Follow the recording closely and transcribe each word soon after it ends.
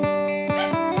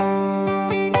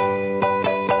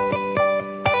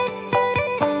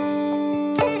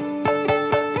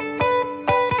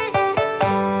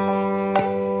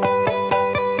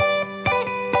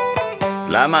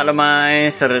Selamat lemai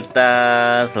serta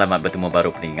selamat bertemu baru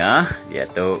pendengar. Dia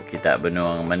tu kita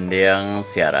benuang mendiang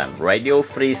siaran Radio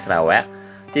Free Sarawak.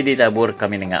 Jadi tabur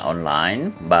kami dengar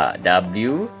online ba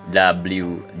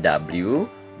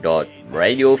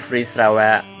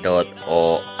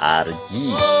www.radiofreesarawak.org.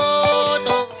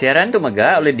 Siaran tu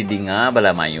mega boleh didengar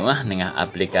bala mayu dengan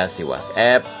aplikasi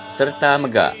WhatsApp serta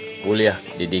mega boleh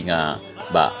didengar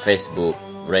ba Facebook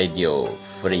Radio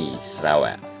Free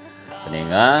Sarawak.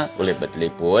 Pendengar boleh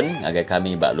bertelefon agar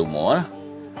kami bak lumur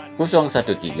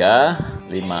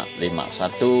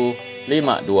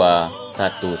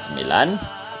 013-551-5219.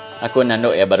 Aku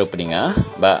nanduk ya baru pendengar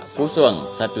bak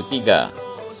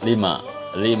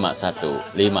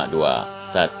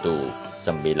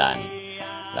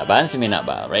 013-551-5219. Laban seminat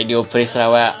bak Radio Free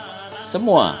Sarawak,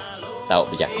 semua tahu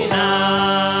berjakut.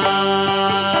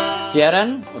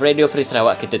 Siaran Radio Free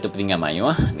Sarawak kita tu pendengar mayu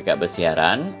dekat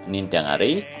bersiaran nintiang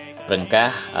hari perengkah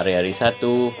hari-hari 1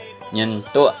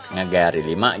 nyentuk ngagai hari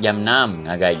 5 jam 6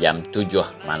 ngagai jam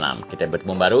 7 malam. Kita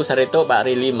bertemu baru hari tu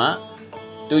hari 5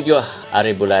 7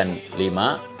 hari bulan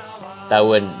 5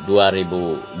 tahun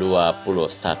 2021.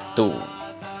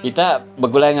 Kita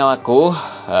bergulai dengan aku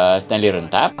Stanley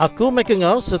Rentap. Aku Michael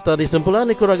Ngau serta disempulan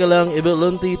di kuragalang Ibu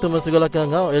Lunti Thomas Segolaka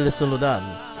Ngau Elison Ludan.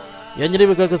 Yang jadi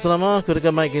bekal keselama aku dekat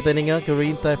mic kita ningal ke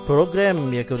rintai program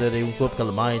yang aku dah diungkup ke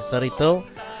lemai sarito.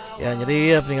 Ya,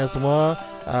 jadi pendengar semua,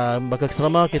 bakal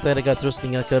selama kita dekat terus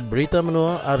tinggal ke berita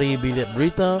menua hari bilik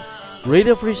berita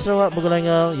Radio Free Sarawak bergulai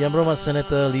yang berhormat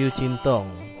Senator Liu Chintong.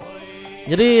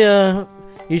 Jadi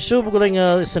isu bergulai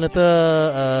Senator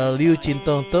Liu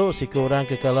Chintong tu sekurang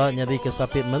kekala jadi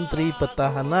kesapit Menteri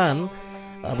Pertahanan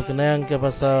berkenaan ke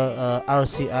pasal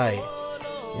RCI.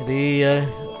 Jadi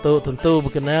tu tentu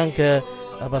berkenaan ke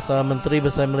pasal Menteri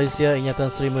Besar Malaysia Ingatan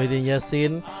Seri Muhyiddin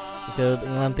Yassin ke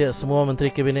nganti semua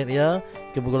menteri kabinet dia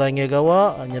ke bergulai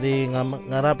gawa, jadi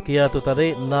ngarap kia tu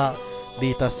tadi nak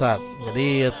ditasat.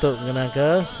 Jadi tu mengenai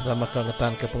ke sama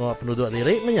keangkatan ke pengawal penduduk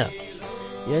diri menya.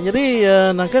 Ya, jadi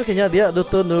nangkar kenya dia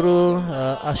Dr. Nurul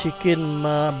Ashikin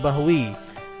Bahwi,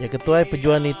 ya ketua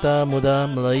Pejuang Wanita Muda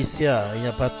Malaysia,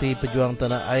 ianya parti Pejuang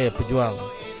Tanah Air Pejuang.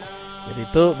 Jadi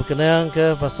tu berkenaan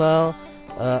ke pasal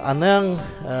anang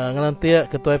ngelantiak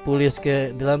ketua polis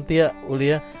ke dilantiak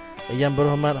oleh yang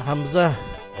berhormat Hamzah,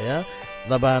 ya.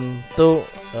 Laban tu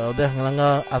udah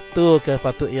ngelanggar atur ke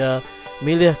patut ia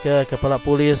milih ke kepala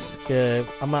polis ke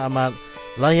amat-amat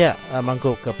layak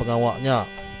mangkuk ke pengawalnya.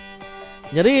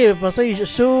 Jadi pasal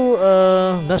isu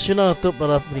nasional tu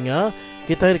para pendengar,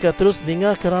 kita dekat terus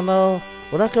dengar kerana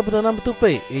orang ke Perdana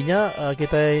Betupai. Inya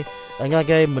kita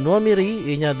ngagai menua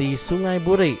miri, inya di Sungai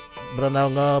Buri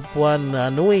berenang Puan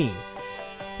Nui.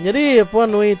 Jadi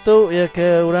Puan Nui itu ya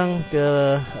ke orang ke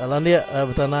landia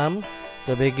bertanam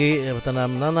ke begi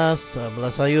bertanam nanas,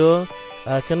 belah sayur,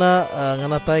 kena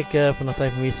nganatai ke penatai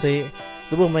pemisi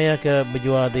tubuh maya ke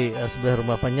berjual di sebelah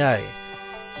rumah Panjai.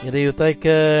 Jadi utai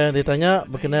ke ditanya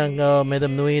berkenaan ngau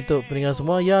Madam Nui itu pendengar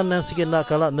semua ya nak sikit nak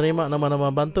kalak nerima nama-nama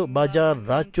bantu bajar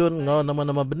racun ngau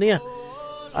nama-nama benih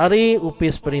hari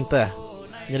upis perintah.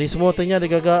 Jadi semua tanya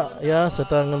digagak ya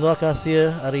serta ngeluarkan hasil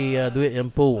hari duit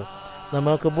yang pu.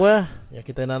 Nama kebuah ya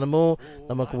kita nak nemu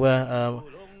nama kebuah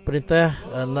perintah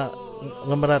nak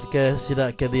ngemerat ke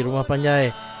sidak ke di rumah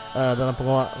Panjai dalam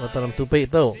pengawal bertanam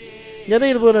tupik tu.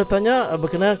 Jadi dia pun tanya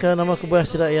berkenaan ke nama kebuah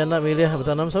sidak yang nak milih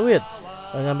bertanam sawit.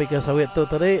 Ngambil ke sawit tu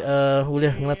tadi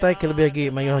boleh ngelatai ke lebih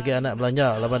lagi mayuh lagi anak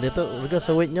belanja. Laban dia tu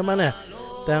harga sawitnya mana?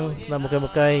 Tang nak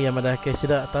bukai-bukai yang ada ke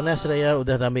sidak tanah sidak ya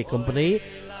udah ambil company.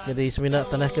 Jadi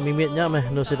seminat tanah kemimitnya meh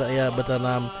nu sidak ya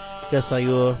bertanam ke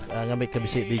sayur ngambil ke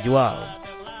bisik dijual.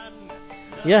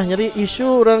 Ya, jadi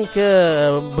isu orang ke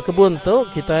berkebun tu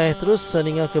kita terus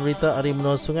dengar ke berita hari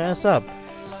menua Sungai Asap.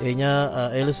 Ianya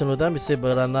Elison Ludan bisa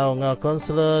beranau dengan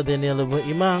Kaunselor Daniel Lebuh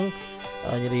Imang.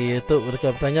 Jadi itu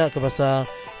mereka bertanya ke pasal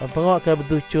pengawal ke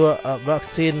bertuju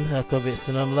vaksin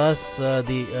COVID-19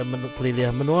 di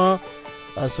Peliliah Menua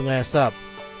Sungai Asap.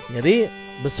 Jadi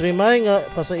berserimai dengan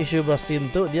pasal isu vaksin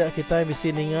tu dia kita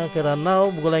bisa dengar ke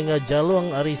ranau bergulai dengan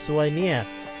jalung hari suai ni.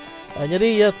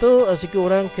 Jadi ia tu siku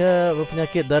orang ke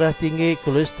penyakit darah tinggi,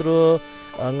 kolesterol,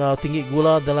 tinggi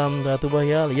gula dalam tubuh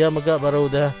ia megak baru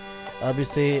dah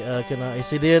bisa kena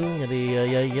insiden. Jadi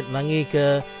ia nangi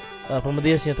ke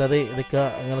pemedisnya tadi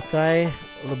dekat ngelekai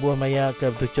lebuh maya ke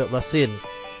bertucuk vaksin.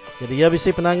 Jadi ia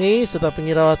bisa penangi serta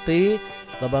pengirawati.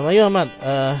 Laban mayu amat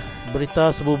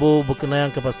berita sebubu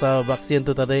berkenaan ke pasal vaksin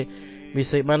tu tadi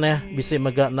bisa mana, bisa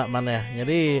megak nak mana.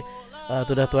 Jadi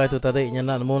tu dah tuai tu tadi nya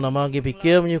nak nemu nama lagi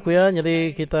fikir menyukuya.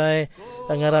 Jadi kita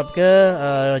ngarap ke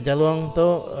jaluang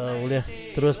tu boleh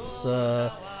terus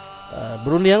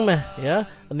berunding meh ya.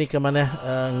 Ni ke mana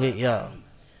ngi ya.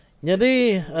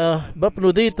 Jadi bab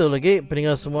penudi itu lagi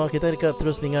pendengar semua kita dekat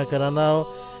terus dengar keranau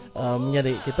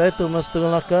menjadi kita itu mesti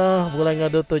melaka bulan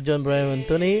ngadu tu John Brian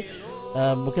Anthony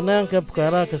berkenaan ke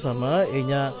perkara kesama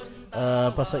ianya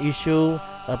pasal isu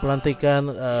pelantikan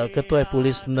ketua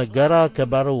polis negara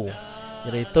kebaru.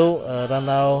 Jadi itu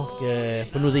ranau ke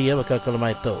penudi ya bakal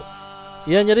kelemah itu.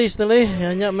 Ya jadi setelah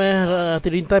hanya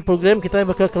terintai program kita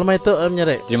bakal kelemah itu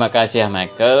menjadi. Terima kasih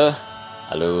Michael.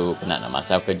 Lalu nak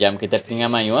masuk ke jam kita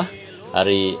tinggal mayu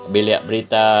hari bilik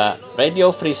berita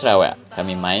Radio Free Sarawak.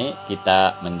 Kami mai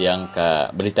kita mendiang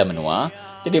ke berita menua,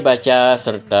 jadi baca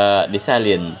serta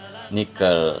disalin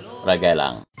Nicole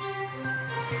Ragailang.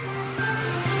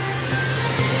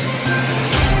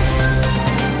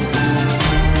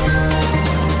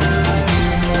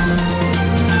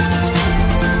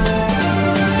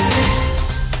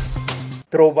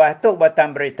 Terubah tu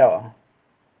batang berita.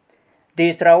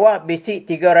 Di Sarawak bisik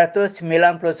 391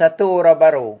 orang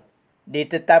baru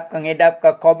ditetapkan ngidap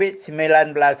ke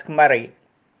COVID-19 kemari.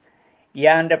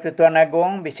 Yang di-Pertuan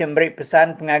Agong bisa beri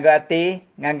pesan pengagati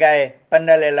ngagai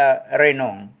Pandalela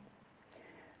Renong.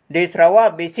 Di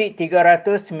Sarawak bisik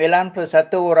 391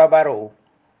 orang baru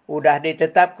sudah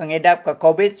ditetapkan ngidap ke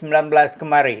COVID-19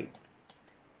 kemari.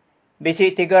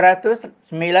 Bisik 398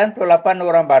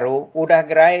 orang baru sudah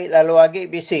gerai lalu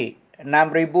lagi bisik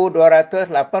 6,288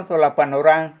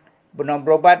 orang belum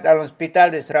berobat dalam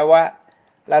hospital di Sarawak,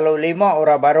 lalu 5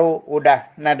 orang baru sudah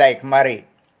nadai kemari.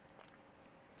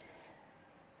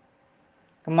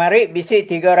 Kemari bisik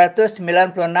 396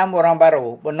 orang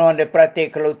baru benar diperhati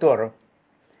kelutur.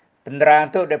 Penderang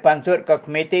itu dipansut ke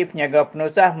Komiti Penjaga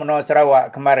Penusah Menua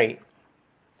Sarawak kemari.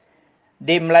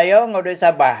 Di Melayu Ngudut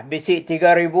Sabah, bisik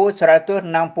 3,160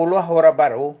 orang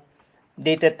baru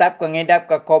ditetapkan ngidap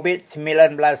ke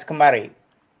COVID-19 kemari.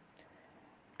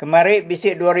 Kemari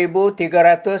bisik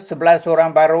 2,311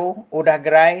 orang baru sudah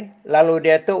gerai, lalu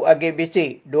dia tu lagi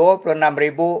bisik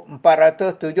 26,474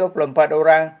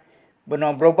 orang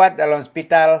benar berubat dalam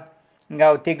hospital,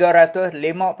 ngau 354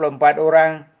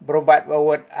 orang berubat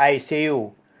bawat ICU,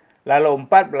 lalu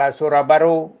 14 orang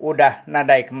baru sudah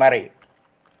nadai kemari.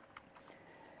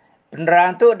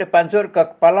 Penerang itu dipansur ke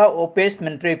Kepala Ofis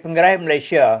Menteri Penggerai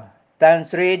Malaysia, Tan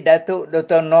Sri Datuk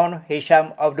Dr. Nur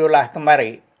Hisham Abdullah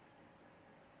kemari.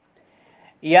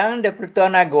 Yang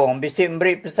di-Pertuan Agong bisik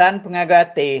memberi pesan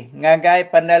pengagati ngagai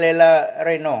Pandalela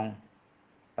Renong.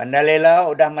 Pandalela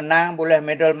sudah menang boleh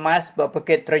medal emas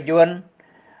berpekit terjun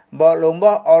buat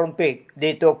lomba Olimpik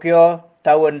di Tokyo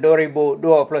tahun 2021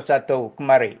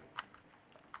 kemari.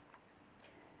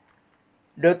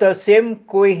 Dr. Sim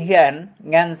Kui Hian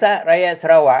ngansak rakyat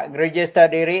Sarawak register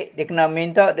diri dikena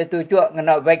minta ditujuk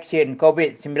kena vaksin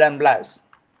COVID-19.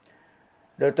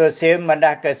 Dr. Sim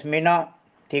mendah ke seminar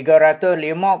 350,000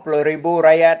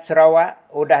 rakyat Sarawak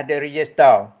sudah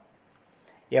diregister.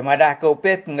 Yang madah ke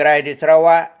Upis Penggerai di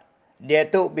Sarawak, dia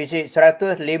tu bisik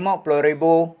 150,000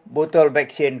 botol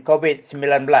vaksin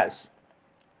COVID-19.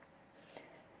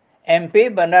 MP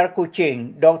Bandar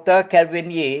Kuching, Dr. Kelvin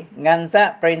Yee,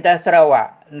 ngansak Perintah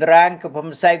Sarawak, nerang ke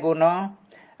pemesai guna,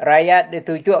 rakyat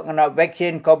ditujuk kena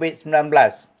vaksin COVID-19.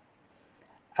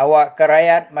 Awak ke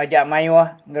rakyat majak mayuh,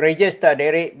 ngeregister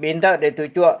diri, minta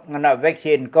ditujuk kena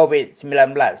vaksin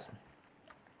COVID-19.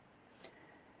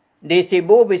 Di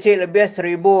Sibu bisik lebih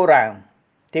 1,000 orang,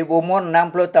 tiba umur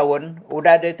 60 tahun,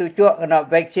 sudah ditujuk kena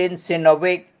vaksin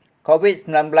Sinovac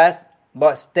COVID-19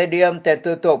 buat stadium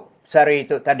tertutup sehari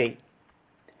itu tadi.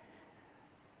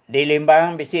 Di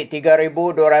Limbang bisik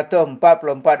 3,244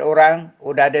 orang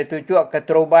sudah ditujuk ke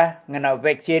Terubah kena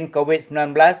vaksin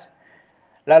COVID-19,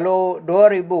 lalu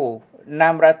 2,645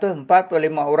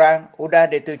 orang sudah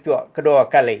ditujuk kedua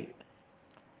kali.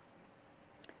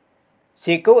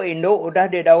 Siku Induk sudah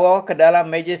didakwa ke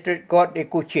dalam Magistrate Court di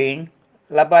Kuching,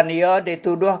 laban ia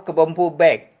dituduh kebempu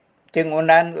beg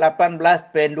tingunan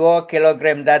 18.2 kg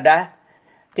dadah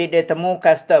tidak temu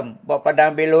custom buat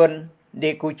Padang Bilun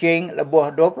di Kuching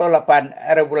lebuh 28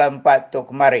 hari bulan 4 tu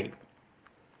kemari.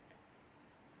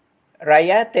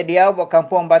 Raya terdiau buat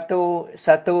Kampung Batu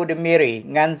 1 di Miri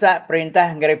ngansak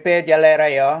perintah ngerepair jalan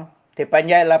raya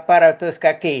dipanjai 800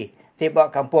 kaki di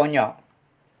buat kampungnya.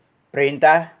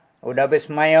 Perintah sudah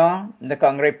bersemaya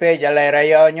dekat ngerepair jalan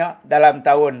rayanya dalam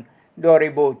tahun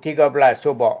 2013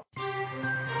 subak.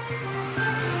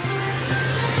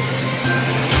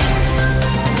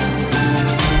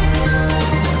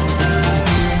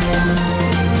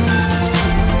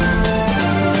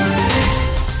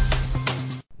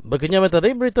 Begini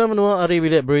tadi berita menua hari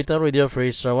bilik berita Radio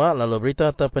Free Sarawak, lalu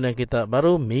berita tapan yang kita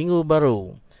baru minggu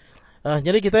baru.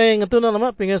 Jadi kita yang ngetun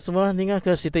nama pengen semua ninga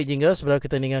ke Siti Jingga sebelum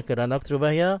kita ninga ke Danak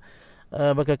Terubahya.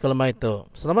 bakal kelemai itu.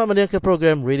 Selamat mendengar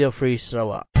program Radio Free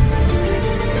Sarawak.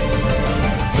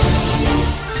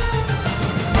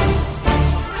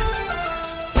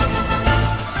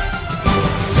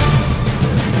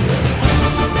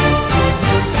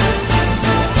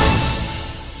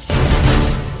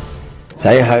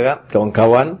 Saya harap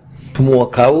kawan-kawan semua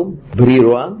kaum beri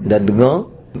ruang dan dengar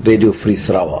Radio Free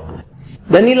Sarawak.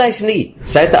 Dan nilai sendiri.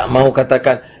 Saya tak mahu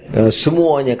katakan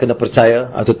semuanya kena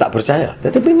percaya atau tak percaya.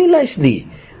 Tetapi nilai sendiri.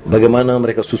 Bagaimana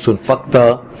mereka susun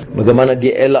fakta, bagaimana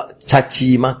dia elak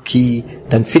caci, maki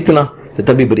dan fitnah.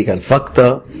 Tetapi berikan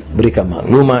fakta, berikan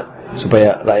maklumat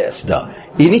supaya rakyat sedar.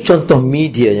 Ini contoh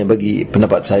media yang bagi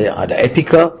pendapat saya ada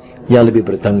etika yang lebih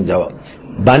bertanggungjawab.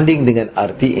 Banding dengan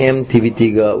RTM,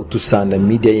 TV3, utusan dan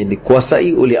media yang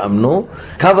dikuasai oleh UMNO,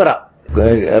 cover up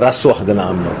rasuah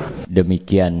dalam UMNO.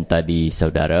 Demikian tadi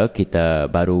saudara,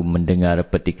 kita baru mendengar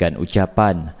petikan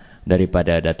ucapan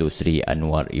daripada Datuk Seri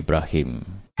Anwar Ibrahim.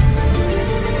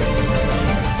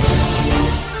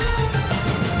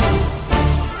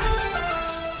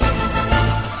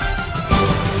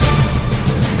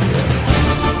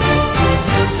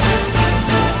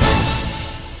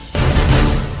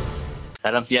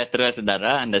 Salam sejahtera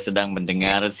saudara, anda sedang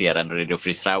mendengar siaran Radio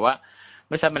Free Sarawak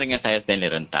bersama dengan saya Stanley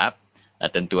Rentap.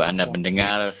 Tentu anda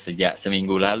mendengar sejak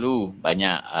seminggu lalu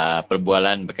banyak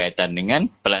perbualan berkaitan dengan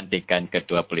pelantikan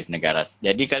Ketua Polis Negara.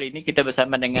 Jadi kali ini kita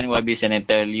bersama dengan YB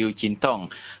Senator Liu Chin Tong,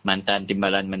 mantan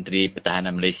Timbalan Menteri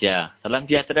Pertahanan Malaysia. Salam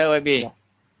sejahtera YB.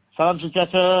 Salam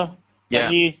sejahtera. Ya.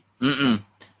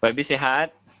 YB sihat?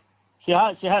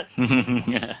 Sihat.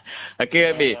 Okey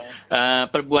YB.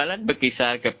 Perbualan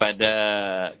berkisar kepada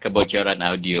kebocoran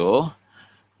audio.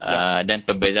 Dan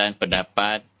perbezaan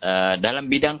pendapat dalam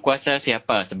bidang kuasa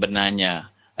siapa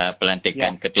sebenarnya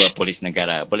pelantikan Ketua Polis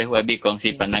Negara. Boleh YB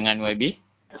kongsi pandangan YB?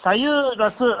 Saya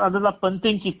rasa adalah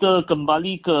penting kita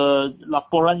kembali ke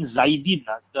laporan Zaidin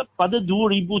pada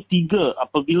 2003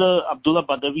 apabila Abdullah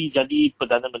Badawi jadi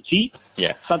Perdana Menteri.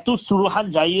 Satu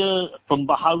suruhanjaya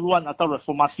pembaharuan atau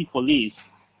reformasi polis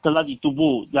telah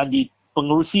ditubuh dan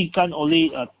dipengerusikan oleh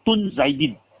Tun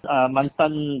Zaidin,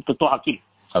 mantan Ketua Hakim.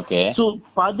 Okay. So,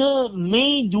 pada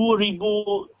Mei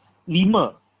 2005,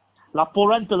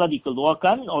 laporan telah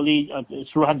dikeluarkan oleh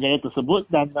Suruhanjaya tersebut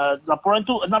dan laporan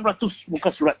itu 600 muka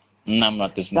surat.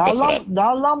 600 muka surat.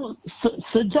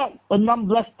 Sejak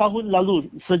 16 tahun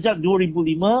lalu, sejak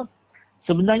 2005,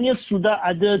 sebenarnya sudah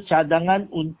ada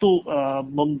cadangan untuk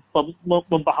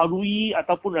membaharui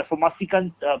ataupun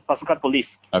reformasikan pasukan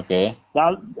polis. Okay.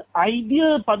 Dan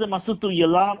idea pada masa itu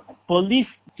ialah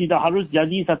polis tidak harus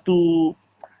jadi satu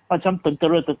macam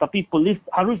tentera, tetapi polis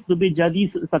harus lebih jadi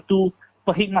satu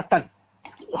perkhidmatan.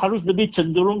 Harus lebih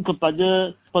cenderung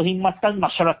kepada perkhidmatan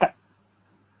masyarakat.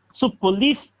 So,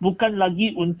 polis bukan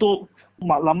lagi untuk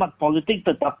maklumat politik,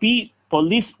 tetapi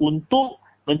polis untuk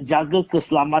menjaga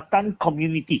keselamatan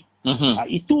komuniti.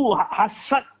 Itu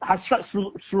hasrat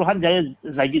Suruhanjaya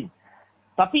Zaidin.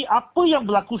 Tapi apa yang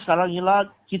berlaku sekarang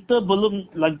ialah kita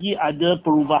belum lagi ada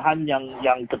perubahan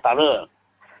yang ketara.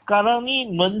 Sekarang ni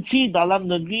Menteri Dalam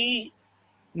Negeri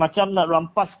macam nak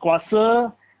rampas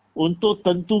kuasa untuk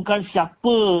tentukan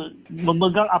siapa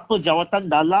memegang apa jawatan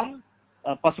dalam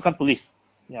pasukan polis.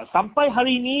 Sampai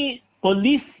hari ini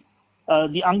polis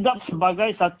dianggap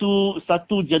sebagai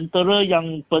satu jentera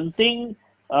yang penting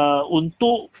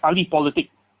untuk ahli politik.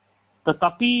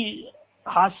 Tetapi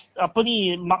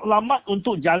maklumat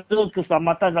untuk jaga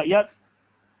keselamatan rakyat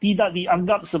tidak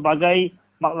dianggap sebagai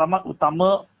maklumat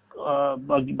utama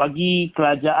bagi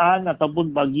kerajaan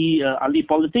ataupun bagi ahli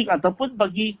politik ataupun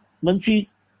bagi Menteri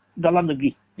Dalam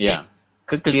Negeri. Ya.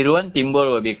 Kekeliruan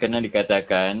timbul kerana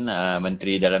dikatakan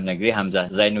Menteri Dalam Negeri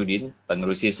Hamzah Zainuddin,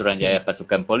 pengerusi Suruhanjaya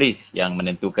Pasukan Polis yang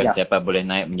menentukan siapa boleh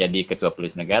naik menjadi Ketua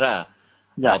Polis Negara.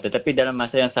 Tetapi dalam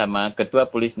masa yang sama,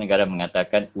 Ketua Polis Negara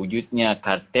mengatakan wujudnya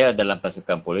kartel dalam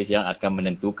pasukan polis yang akan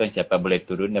menentukan siapa boleh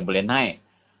turun dan boleh naik.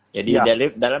 Jadi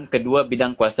dalam kedua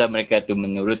bidang kuasa mereka itu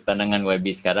menurut pandangan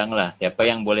YB sekarang lah, siapa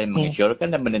yang boleh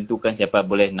mengesyorkan dan menentukan siapa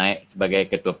boleh naik sebagai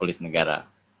Ketua Polis Negara.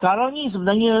 Sekarang ni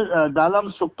sebenarnya dalam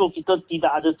struktur kita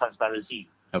tidak ada transparansi.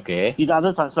 Okey. Tidak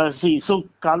ada transparansi. So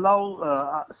kalau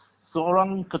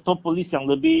seorang ketua polis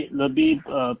yang lebih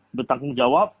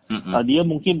bertanggungjawab, dia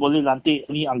mungkin boleh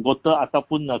lantik ni anggota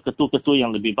ataupun ketua-ketua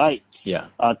yang lebih baik.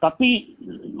 Tapi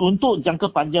untuk jangka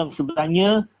panjang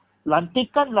sebenarnya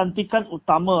lantikan-lantikan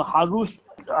utama harus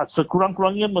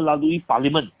sekurang-kurangnya melalui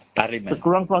parlimen.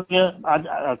 Sekurang-kurangnya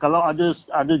kalau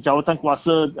ada jawatan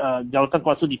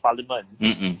kuasa di parlimen.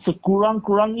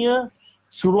 Sekurang-kurangnya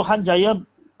Suruhanjaya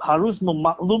harus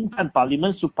memaklumkan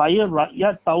parlimen supaya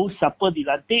rakyat tahu siapa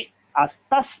dilantik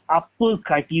atas apa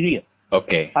kriteria.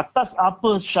 Okey. Atas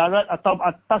apa syarat atau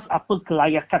atas apa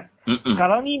kelayakan.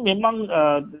 Sekarang ni memang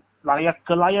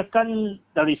kelayakan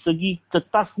dari segi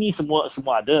kertas ni semua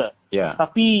ada. Ya.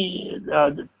 Tapi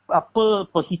apa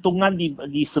perhitungan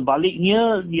di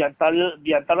sebaliknya di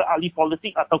antara ahli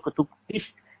politik atau ketua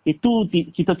polis itu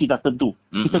kita tidak tentu.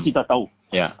 Kita tidak tahu.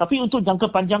 Ya. Tapi untuk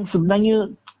jangka panjang sebenarnya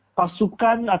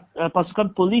pasukan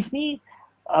polis ni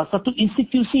satu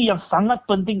institusi yang sangat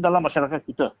penting dalam masyarakat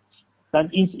kita. Dan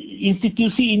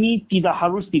institusi ini tidak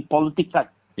harus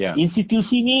dipolitikkan. Ya.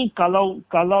 Institusi ini kalau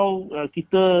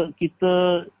kita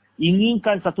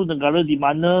inginkan satu negara di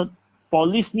mana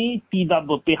polis ni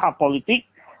tidak berpihak politik,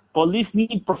 polis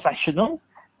ni profesional,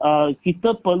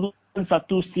 kita perlu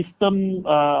satu sistem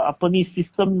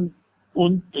sistem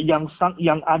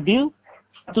yang adil,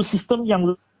 satu sistem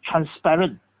yang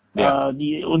transparent. Ya.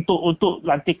 Untuk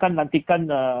lantikan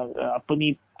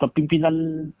kepimpinan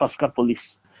pasukan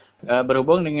polis.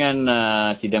 Berhubung dengan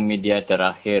sidang media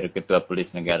terakhir Ketua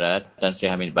Polis Negara Tan Sri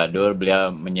Hamid Badur,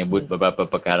 beliau menyebut beberapa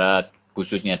perkara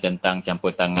khususnya tentang campur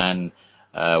tangan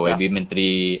YB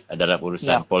Menteri dalam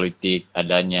urusan politik,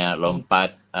 adanya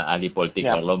lompat, ahli politik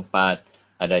yang lompat,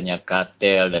 adanya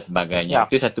kartel dan sebagainya.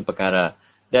 Itu satu perkara.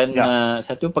 Dan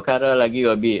satu perkara lagi,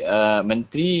 Wabi,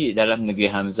 Menteri Dalam Negeri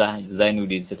Hamzah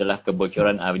Zainuddin setelah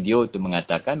kebocoran audio itu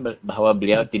mengatakan bahawa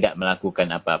beliau tidak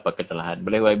melakukan apa-apa kesalahan.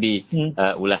 Boleh Wabi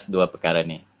ulas dua perkara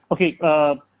ni? Okey,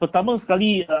 pertama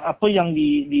sekali apa yang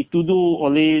dituduh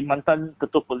oleh mantan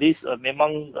ketua polis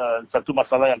memang satu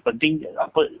masalah yang penting,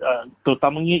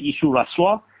 terutamanya isu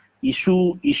rasuah,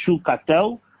 isu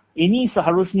kartel. Ini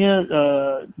seharusnya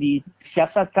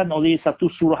disiasatkan oleh satu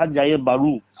suruhanjaya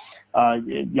baru.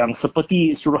 Yang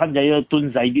seperti Suruhanjaya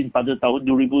Tun Zaidin pada tahun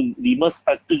 2003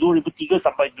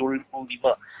 sampai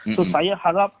 2005. So saya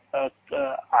harap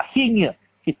akhirnya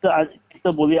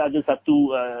kita boleh ada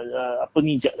satu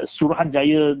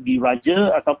Suruhanjaya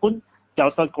Diraja ataupun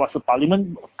jawatan kuasa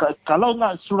parlimen. Kalau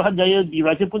nak Suruhanjaya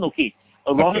Diraja pun okey.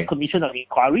 Royal Commission of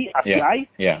Inquiry RCI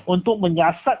untuk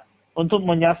menyiasat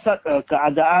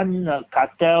keadaan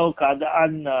kartel,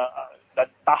 keadaan dan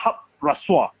tahap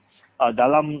rasuah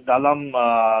dalam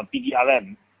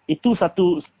PDRM. Itu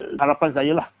satu harapan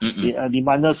saya lah, di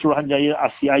mana Suruhanjaya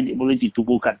RCI boleh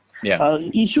ditubuhkan.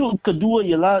 Isu kedua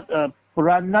ialah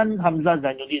peranan Hamzah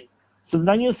Zainuddin.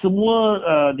 Sebenarnya semua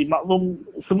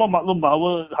maklum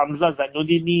bahawa Hamzah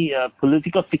Zainuddin ni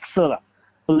political fixer lah.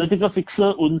 Political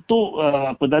fixer untuk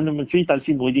Perdana Menteri Tan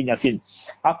Sri Muhyiddin Yassin.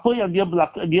 Apa yang dia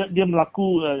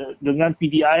melaku dengan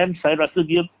PDRM, saya rasa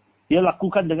dia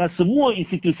lakukan dengan semua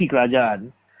institusi kerajaan.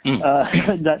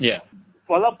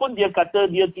 Walaupun dia kata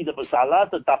dia tidak bersalah,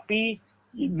 tetapi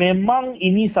memang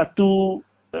ini satu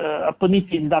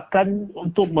tindakan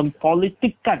untuk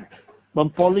mempolitikkan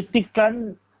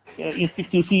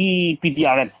institusi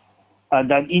PDRM.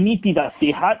 Dan ini tidak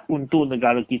sihat untuk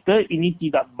negara kita, ini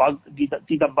tidak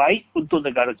baik untuk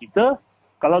negara kita.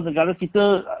 Kalau negara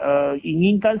kita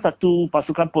inginkan satu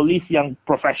pasukan polis yang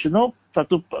profesional,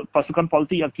 satu pasukan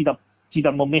politik yang tidak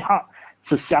memihak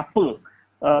sesiapa,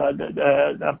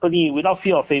 without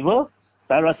fear of favor,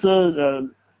 saya rasa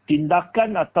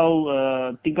tindakan atau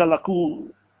tingkah laku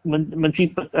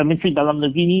Menteri Dalam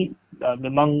Negeri ni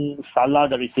memang salah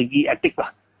dari segi etik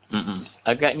lah.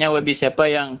 Agaknya Wabi,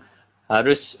 siapa yang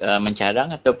harus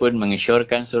mencadang ataupun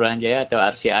mengesyorkan Suruhanjaya atau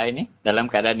RCI ni? Dalam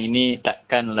keadaan ini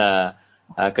takkanlah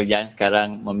kerajaan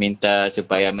sekarang meminta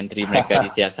supaya menteri mereka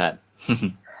disiasat.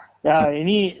 Ya,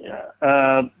 ini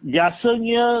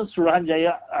biasanya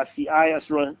Suruhanjaya RCI,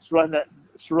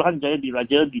 Suruhanjaya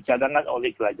Diraja dicadangkan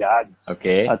oleh kerajaan.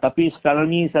 Okey. Tapi sekarang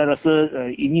ni saya rasa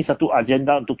ini satu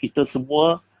agenda untuk kita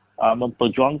semua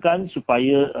memperjuangkan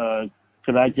supaya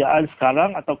kerajaan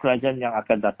sekarang atau kerajaan yang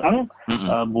akan datang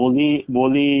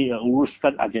boleh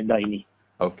uruskan agenda ini.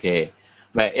 Okey.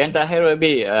 Baik, yang terakhir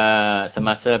Wabi,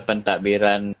 semasa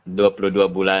pentadbiran 22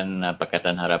 bulan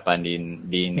Pakatan Harapan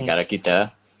di negara kita,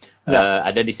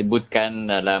 ada disebutkan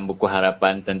dalam buku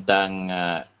harapan tentang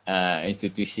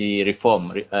institusi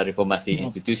reformasi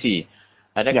institusi.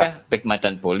 Adakah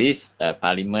perkhidmatan polis,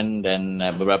 parlimen dan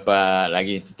beberapa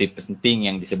lagi institusi penting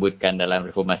yang disebutkan dalam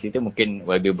reformasi itu? Mungkin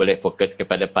Wabi boleh fokus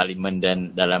kepada parlimen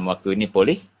dan dalam waktu ini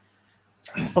polis?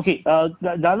 Okey,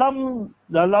 dalam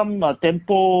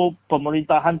tempoh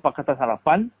pemerintahan Pakatan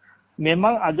Harapan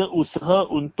memang ada usaha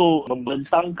untuk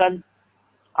membentangkan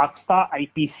Akta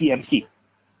IPCMC.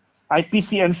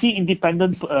 IPCMC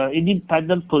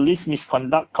Independent Police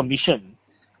Misconduct Commission.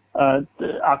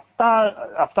 Akta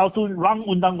itu rang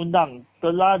undang-undang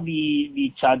telah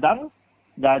dicadang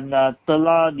dan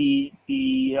telah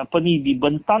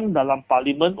dibentang dalam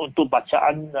parlimen untuk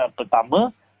bacaan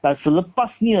pertama Dan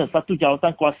selepasnya satu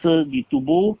jawatan kuasa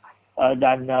ditubuh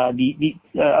dan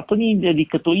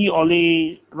diketuai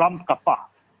oleh Ram Kapah,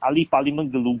 ahli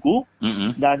Parlimen Telugu,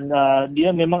 dan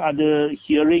dia memang ada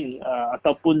hearing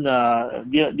ataupun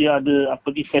dia ada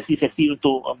sesi-sesi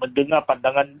untuk mendengar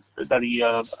pandangan dari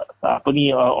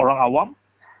orang awam.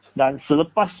 Dan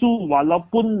selepas tu,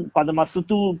 walaupun pada masa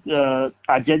tu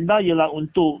agenda ialah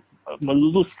untuk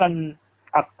meluluskan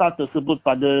akta tersebut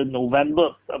pada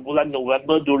bulan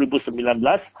November 2019,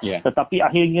 tetapi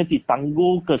akhirnya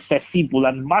ditangguh ke sesi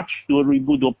bulan Mac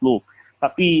 2020.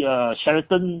 Tapi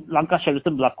langkah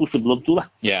Sheraton berlaku sebelum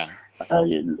itulah.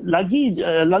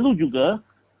 Lalu juga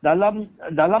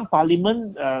dalam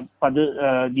parlimen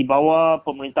di bawah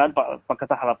pemerintahan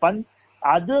Pakatan Harapan,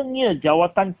 adanya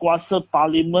jawatan kuasa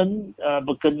parlimen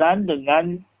berkenaan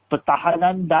dengan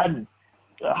pertahanan dan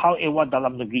hal ehwal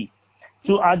dalam negeri.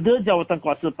 So ada jawatan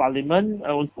kuasa parlimen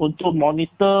untuk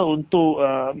monitor, untuk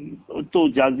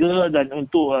jaga dan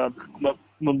untuk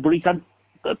memberikan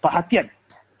perhatian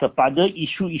kepada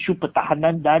isu-isu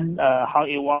pertahanan dan hal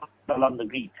ehwal dalam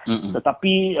negeri.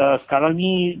 Tetapi sekarang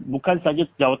ni bukan saja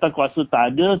jawatan kuasa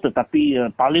tak ada, tetapi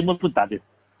parlimen pun tak ada.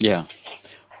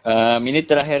 Minit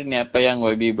terakhir ni, apa yang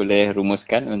YB boleh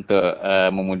rumuskan untuk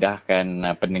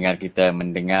memudahkan pendengar kita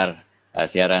mendengar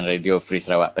siaran Radio Free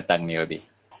Sarawak petang ni, YB?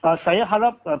 Saya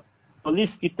harap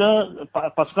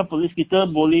pasukan polis kita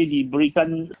boleh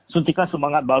diberikan suntikan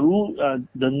semangat baru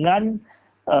dengan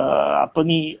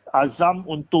azam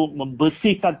untuk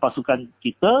membersihkan pasukan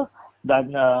kita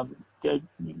dan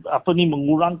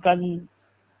mengurangkan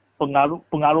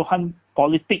pengaruhan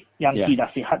politik yang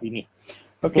tidak sihat ini.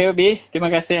 Okey, YB,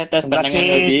 terima kasih atas pandangan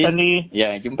YB.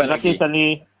 Jumpa lagi. Terima kasih, Stanley.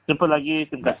 Jumpa lagi.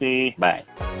 Terima kasih. Bye.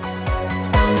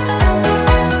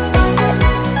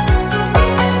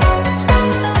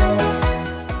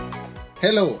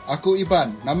 Hello, aku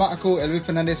Iban. Nama aku Elvi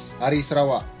Fernandez, Hari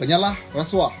Sarawak. Penyalah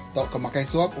rasuah tok ke makai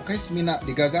suap ukai seminak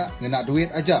digagak ngena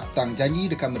duit aja. Tang janji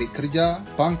dekat merik kerja,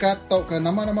 pangkat tok ke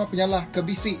nama-nama penyalah ke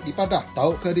bisik dipadah,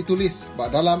 tok ke ditulis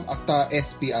bak dalam akta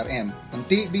SPRM.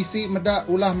 Nanti bisik medak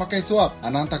ulah makai suap,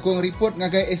 anang takung riput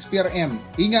ngagai SPRM.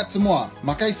 Ingat semua,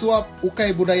 makai suap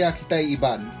ukai budaya kita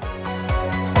Iban.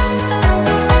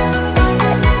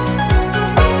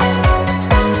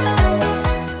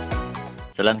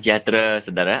 Salam sejahtera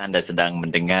saudara, anda sedang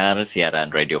mendengar siaran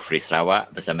Radio Free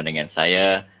Sarawak bersama dengan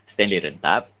saya, Stanley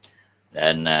Rentap.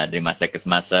 Dan dari masa ke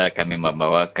semasa kami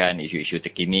membawakan isu-isu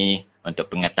terkini untuk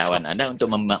pengetahuan anda,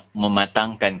 untuk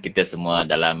mematangkan kita semua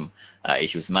dalam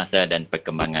isu semasa dan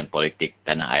perkembangan politik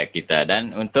tanah air kita.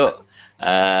 Dan untuk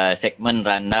segmen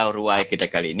Randau Ruai kita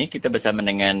kali ini, kita bersama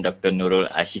dengan Dr. Nurul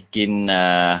Ashikin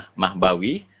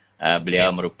Mahbawi.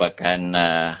 Beliau merupakan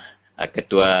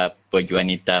Ketua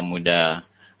Perjuanita Muda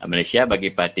Malaysia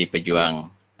bagi Parti Pejuang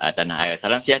Tanah Air.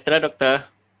 Salam sejahtera, Doktor.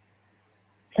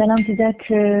 Salam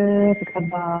sejahtera, apa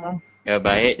khabar?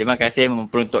 Baik, terima kasih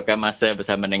memperuntukkan masa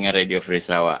bersama dengan Radio Free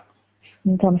Sarawak.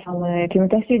 Sama-sama. Terima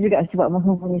kasih juga sebab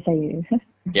menghubungi saya.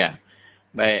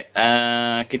 Baik,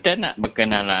 kita nak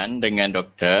berkenalan dengan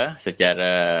Doktor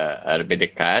secara lebih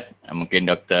dekat. Mungkin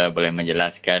Doktor boleh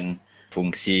menjelaskan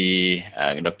fungsi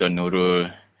Dr. Nurul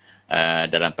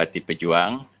dalam Parti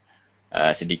Pejuang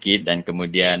sedikit, dan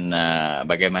kemudian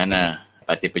bagaimana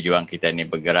Parti Pejuang kita ni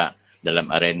bergerak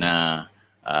dalam arena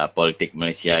politik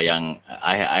Malaysia yang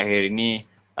akhir-akhir ini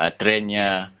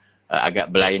trendnya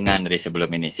agak berlainan dari sebelum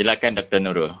ini. Silakan Dr.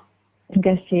 Nurul.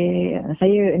 Terima kasih.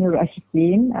 Saya Nurul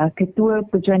Ashikin, Ketua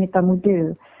Perjuanita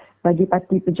Muda bagi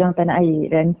Parti Pejuang Tanah Air.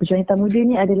 Dan Perjuanita Muda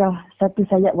ni adalah satu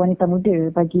sayap wanita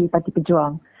muda bagi Parti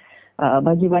Pejuang.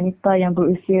 Bagi wanita yang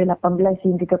berusia 18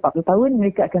 hingga ke 40 tahun,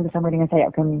 mereka akan bersama dengan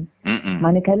sayap kami.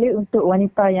 Manakala untuk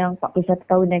wanita yang 41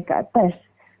 tahun dan ke atas,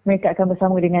 mereka akan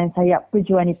bersama dengan sayap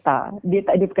Perjuanita. Dia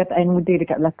tak ada perkataan muda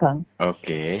dekat belakang.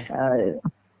 Okey.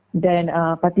 Dan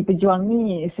Parti Pejuang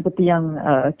ni seperti yang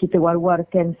kita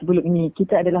war-warkan sebelum ini,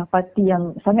 kita adalah parti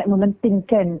yang sangat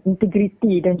mementingkan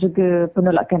integriti dan juga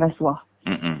penolakan rasuah.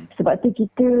 Sebab tu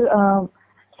kita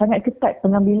sangat ketat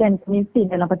pengambilan pemimpin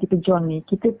dalam Parti Pejuang ni.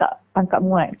 Kita tak tangkap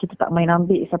muat, kita tak main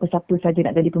ambil siapa-siapa saja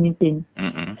nak jadi pemimpin.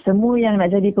 Semua yang nak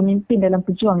jadi pemimpin dalam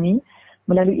Pejuang ni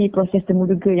melalui proses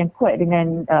temuduga yang kuat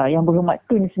dengan Yang Berhormat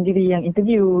Tun sendiri yang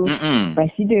interview,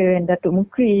 Presiden, Datuk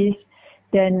Mukris.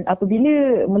 Dan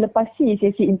apabila melepasi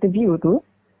sesi interview tu,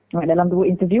 dalam 2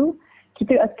 interview,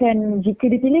 kita akan,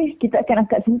 jika dipilih, kita akan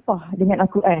angkat sumpah dengan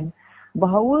Al-Quran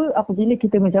bahawa apabila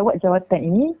kita menjawat jawatan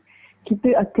ini,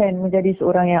 kita akan menjadi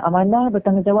seorang yang amanah,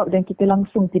 bertanggungjawab, dan kita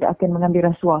langsung tidak akan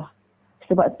mengambil rasuah.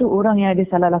 Sebab tu orang yang ada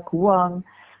salah laku wang,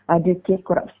 ada kes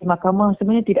korupsi mahkamah,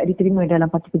 sebenarnya tidak diterima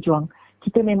dalam Parti Pejuang.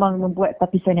 Kita memang membuat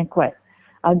tapisan yang kuat.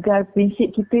 agar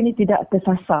prinsip kita ni tidak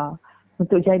tersasar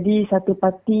untuk jadi satu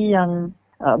parti yang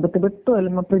betul-betul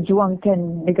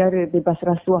memperjuangkan negara bebas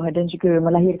rasuah dan juga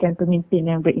melahirkan pemimpin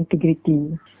yang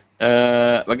berintegriti.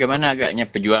 Bagaimana agaknya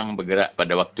pejuang bergerak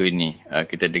pada waktu ini?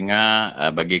 Kita dengar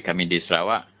bagi kami di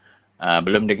Sarawak,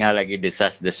 belum dengar lagi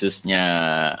desas-desusnya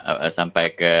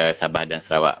sampai ke Sabah dan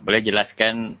Sarawak. Boleh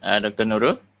jelaskan Dr.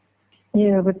 Nurul?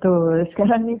 Ya, betul.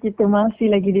 Sekarang ni kita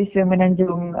masih lagi di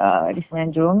Semenanjung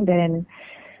dan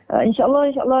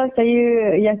InsyaAllah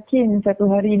saya yakin satu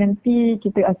hari nanti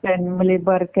kita akan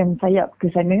melebarkan sayap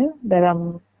ke sana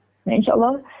dalam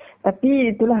InsyaAllah.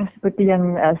 Tapi itulah seperti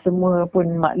yang semua pun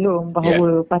maklum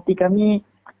bahawa parti kami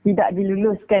tidak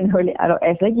diluluskan oleh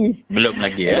ROS lagi. Belum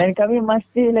lagi ya. Dan kami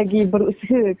masih lagi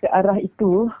berusaha ke arah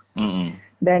itu.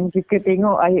 Dan jika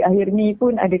tengok akhir-akhir ni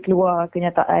pun ada keluar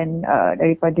kenyataan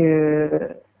daripada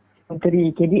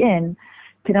Menteri KDN.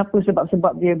 Kenapa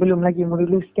sebab-sebab dia belum lagi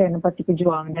meluluskan Parti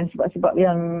Pejuang, dan sebab-sebab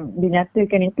yang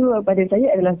dinyatakan itu pada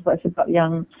saya adalah sebab-sebab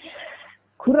yang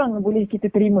kurang boleh kita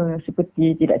terima,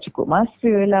 seperti tidak cukup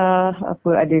masa lah,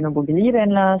 ada nombor giliran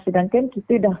lah, sedangkan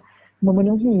kita dah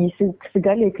memenuhi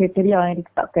segala kriteria yang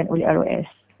ditetapkan oleh ROS.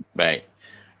 Baik.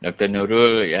 Dr.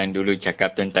 Nurul yang dulu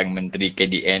cakap tentang Menteri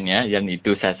KDN ya, yang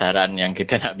itu sasaran yang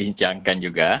kita nak bincangkan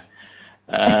juga.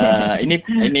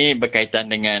 Ini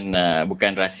berkaitan dengan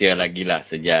bukan rahsia lagi lah,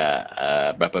 sejak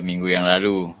beberapa minggu yang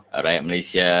lalu rakyat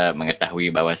Malaysia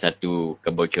mengetahui bahawa satu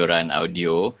kebocoran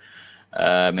audio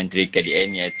Menteri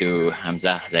KDN iaitu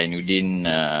Hamzah Zainuddin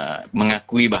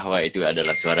mengakui bahawa itu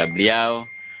adalah suara beliau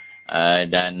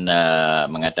dan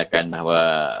mengatakan bahawa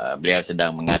beliau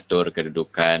sedang mengatur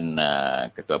kedudukan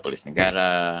Ketua Polis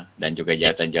Negara dan juga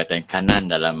jawatan-jawatan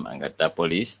kanan dalam anggota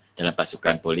polis, dalam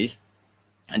pasukan polis.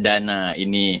 Dan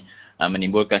ini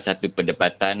menimbulkan satu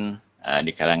perdebatan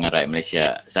di kalangan rakyat Malaysia.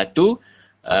 Satu,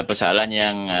 persoalan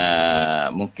yang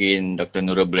mungkin Dr.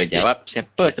 Nurul boleh jawab,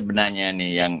 siapa sebenarnya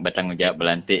ni yang bertanggungjawab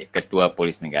melantik Ketua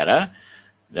Polis Negara?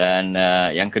 Dan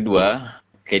yang kedua,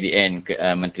 KDN,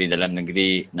 Menteri Dalam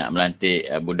Negeri nak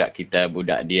melantik budak kita,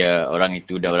 budak dia, orang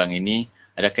itu dan orang ini.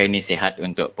 Adakah ini sihat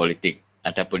untuk politik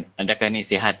ataupun adakah ini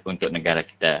sihat untuk negara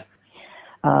kita?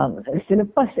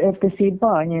 Selepas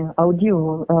tersebarnya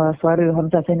audio suara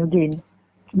Hamzah Zainuddin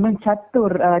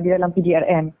mencatur di dalam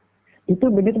PDRM, itu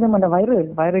benda tu memang dah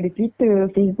viral di Twitter,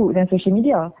 Facebook dan social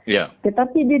media.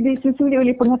 Tetapi dia disusuli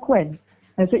oleh pengakuan.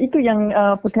 So itu yang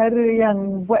perkara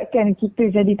yang buatkan kita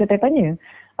jadi tertanya-tanya.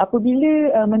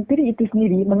 Apabila menteri itu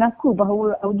sendiri mengaku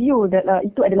bahawa audio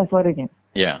itu adalah suaranya.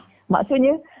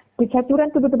 Maksudnya kecaturan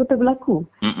tu betul-betul berlaku.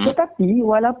 Tetapi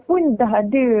walaupun dah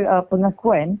ada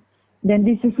pengakuan dan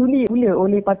disusuli pula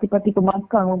oleh parti-parti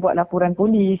pembangkang membuat laporan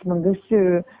polis,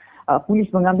 menggesa polis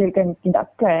mengambilkan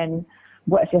tindakan,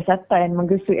 buat siasatan,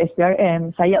 menggesa SPRM.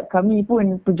 Sayap kami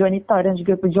pun, Pejuang Wanita dan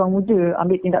juga Pejuang Muda,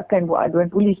 ambil tindakan, buat aduan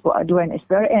polis, buat aduan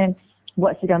SPRM,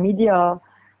 buat sidang media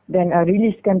dan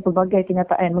riliskan pelbagai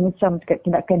kenyataan mengecam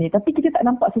tindakan ni. Tapi kita tak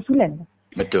nampak susulan.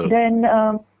 Betul. Dan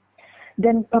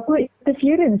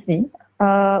interference ni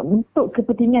untuk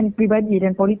kepentingan pribadi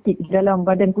dan politik dalam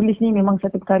badan polis ni memang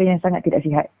satu perkara yang sangat tidak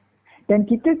sihat. Dan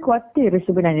kita khawatir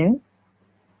sebenarnya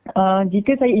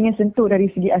jika saya ingin sentuh dari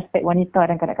segi aspek wanita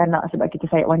dan kanak-kanak, sebab kita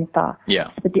sayap wanita.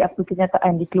 Seperti apa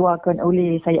kenyataan dikeluarkan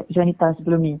oleh sayap Pejuang Wanita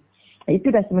sebelum ni.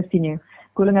 Itu dah semestinya.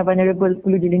 Golongan vulnerable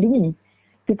perlu dilindungi.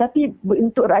 Tetapi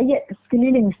untuk rakyat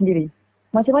sekeliling sendiri,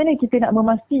 macam mana kita nak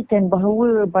memastikan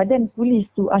bahawa badan polis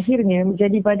tu akhirnya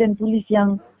menjadi badan polis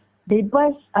yang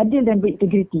bebas, adil dan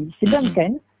berintegriti.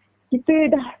 Sedangkan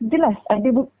kita dah jelas ada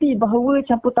bukti bahawa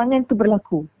campur tangan tu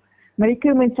berlaku.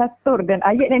 Mereka mencatur dan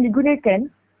ayat yang digunakan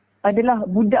adalah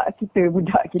budak kita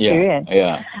kan.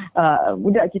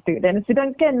 Budak kita. Dan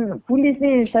sedangkan polis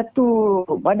ni satu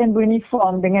badan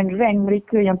beruniform dengan rank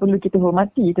mereka yang perlu kita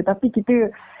hormati, tetapi kita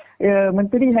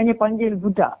menteri hanya panggil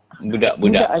budak. Budak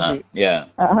aja.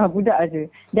 Budak aja.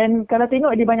 Dan kalau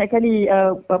tengok dia banyak kali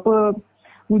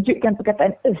wujudkan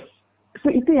perkataan us. So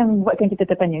itu yang buatkan kita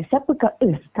tertanya, siapakah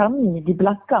us, kami di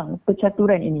belakang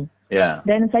percaturan ini?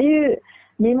 Dan saya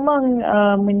memang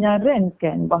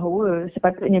menyarankan bahawa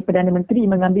sepatutnya Perdana Menteri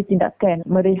mengambil tindakan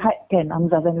merehatkan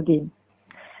Hamzah Zainuddin.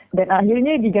 Dan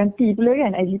akhirnya diganti pula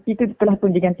kan, IGP itu telah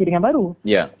pun diganti dengan baru.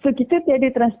 So kita tiada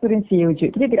transparansi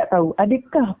wujud. Kita tidak tahu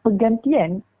adakah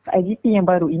pergantian IGP yang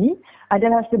baru ini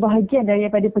adalah sebahagian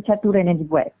daripada percaturan yang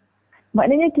dibuat.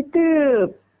 Maknanya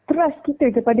trust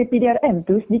kita kepada PDRM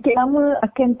tu sedikit lama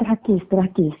akan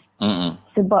terhakis.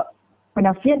 Sebab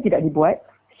penafian tidak dibuat,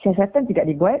 siasatan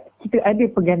tidak dibuat, kita ada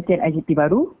pergantian IGP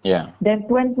baru dan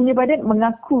tuan punya badan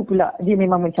mengaku pula dia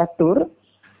memang mencatur.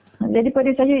 Jadi pada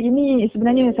saya ini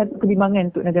sebenarnya satu kebimbangan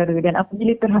untuk negara, dan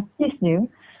apabila terhakisnya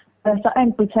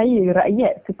perasaan percaya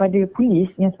rakyat kepada polis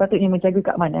yang sepatutnya menjaga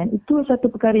keamanan itu satu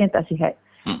perkara yang tak sihat.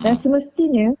 Dan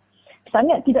semestinya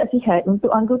sangat tidak sihat untuk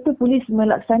anggota polis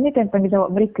melaksanakan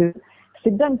tanggungjawab mereka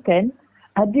sedangkan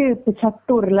ada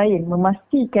pecatur lain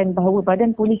memastikan bahawa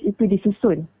badan polis itu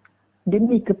disusun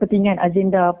demi kepentingan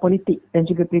agenda politik dan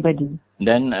juga peribadi.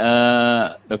 Dan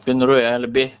Dr. Nurul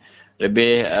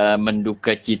lebih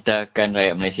mendukacitakan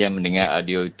rakyat Malaysia mendengar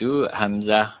audio itu.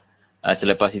 Hamzah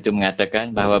selepas itu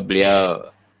mengatakan bahawa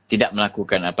beliau tidak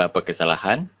melakukan apa-apa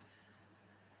kesalahan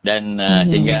dan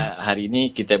sehingga hari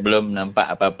ini kita belum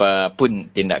nampak apa-apa pun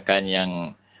tindakan yang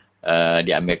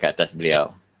diambil ke atas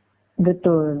beliau.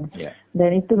 Betul. Ya.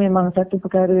 Dan itu memang satu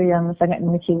perkara yang sangat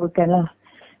mengecewakan lah.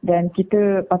 Dan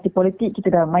kita, parti politik, kita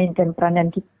dah mainkan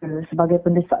peranan kita sebagai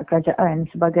pendesak kerajaan,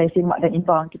 sebagai semak dan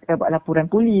imbang. Kita dah buat laporan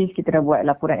polis, kita dah buat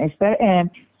laporan SPRM.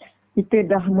 Kita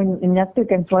dah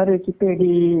menyatakan suara kita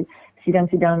di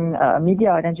sidang-sidang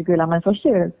media dan juga laman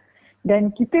sosial. Dan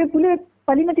kita pula,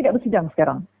 parlimen tidak bersidang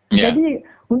sekarang. Yeah. Jadi,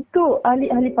 untuk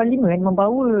ahli-ahli parlimen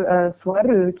membawa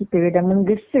suara kita dan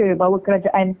menggesa bahawa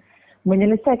kerajaan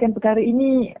menyelesaikan perkara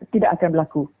ini tidak akan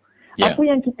berlaku. Yeah. Apa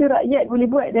yang kita rakyat boleh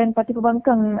buat dan parti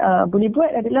pembangkang boleh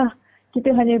buat adalah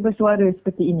kita hanya bersuara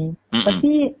seperti ini.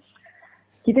 Tapi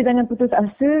kita jangan putus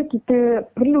asa, kita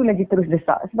perlu lagi terus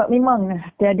desak sebab memang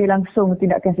tiada langsung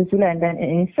tindakan susulan dan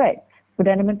in fact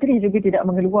Perdana Menteri juga tidak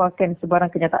mengeluarkan sebarang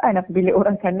kenyataan apabila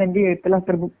orang kanan dia telah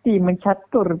terbukti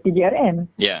mencatur PDRM.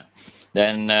 Ya.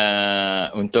 Dan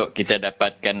untuk kita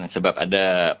dapatkan sebab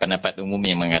ada pendapat umum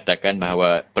yang mengatakan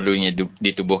bahawa perlunya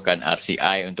ditubuhkan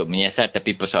RCI untuk menyiasat,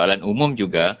 tapi persoalan umum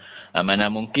juga mana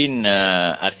mungkin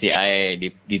RCI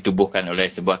ditubuhkan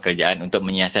oleh sebuah kerajaan untuk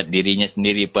menyiasat dirinya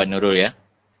sendiri, Puan Nurul, ya?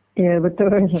 Ya,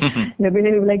 betul.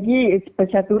 Lebih-lebih lagi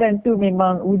percaturan tu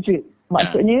memang wujud.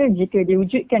 Maksudnya jika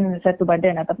diwujudkan satu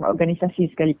badan atau organisasi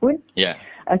sekalipun,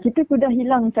 kita sudah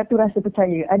hilang satu rasa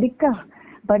percaya. Adakah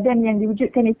badan yang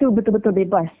diwujudkan itu betul-betul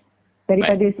bebas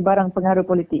daripada sebarang pengaruh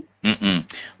politik?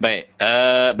 Baik,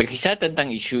 berkisar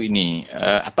tentang isu ini,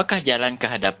 apakah jalan ke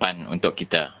hadapan untuk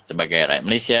kita sebagai rakyat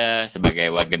Malaysia,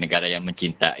 sebagai warga negara yang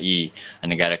mencintai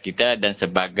negara kita dan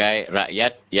sebagai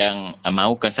rakyat yang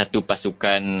mahukan satu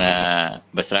pasukan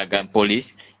berseragam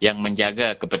polis yang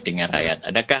menjaga kepentingan rakyat?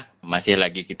 Adakah masih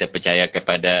lagi kita percaya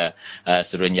kepada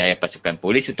Suruhanjaya Pasukan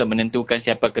Polis untuk menentukan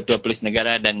siapa ketua polis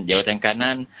negara dan jawatan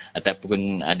kanan,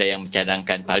 ataupun ada yang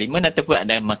mencadangkan parlimen ataupun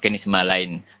ada mekanisme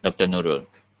lain, Dr. Nurul?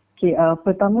 Okay,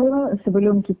 pertama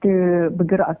sebelum kita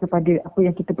bergerak kepada apa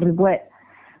yang kita perlu buat,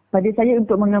 pada saya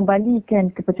untuk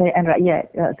mengembalikan kepercayaan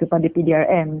rakyat kepada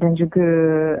PDRM dan juga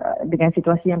dengan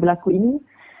situasi yang berlaku ini,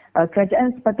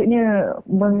 kerajaan sepatutnya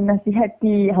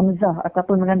menasihati Hamzah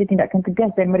ataupun mengambil tindakan tegas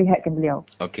dan merehatkan beliau.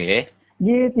 Okey.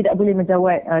 Dia tidak boleh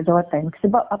menjawat jawatan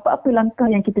sebab apa-apa langkah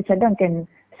yang kita cadangkan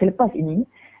selepas ini,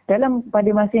 dalam pada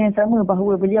masa yang sama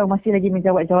bahawa beliau masih lagi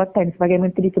menjawat jawatan sebagai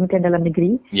Menteri Kementerian Dalam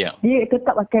Negeri, dia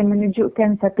tetap akan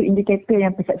menunjukkan satu indikator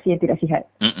yang persepsi yang tidak sihat.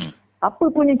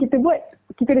 Apa pun yang kita buat,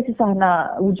 kita dah susah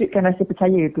nak wujudkan rasa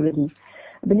percaya itu lagi.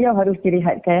 Beliau harus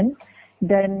direhatkan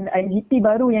dan IGP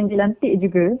baru yang dilantik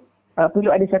juga perlu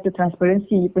ada satu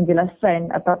transparansi,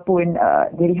 penjelasan ataupun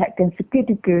direhatkan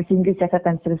seketika sehingga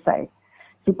siasatan selesai.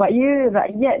 Supaya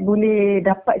rakyat boleh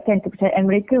dapatkan kepercayaan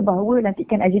mereka bahawa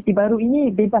lantikan IGP baru ini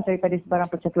bebas daripada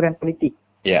sebarang percaturan politik.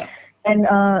 Ya. Dan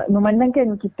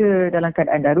memandangkan kita dalam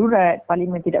keadaan darurat,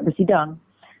 parlimen tidak bersidang,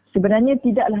 sebenarnya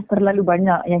tidaklah terlalu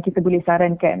banyak yang kita boleh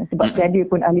sarankan sebab tiada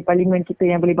pun ahli parlimen kita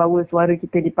yang boleh bawa suara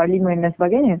kita di parlimen dan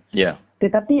sebagainya. Ya.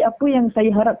 Tetapi apa yang saya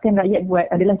harapkan rakyat buat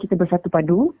adalah kita bersatu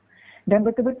padu dan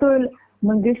betul-betul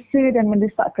menggesa dan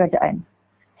mendesak kerajaan.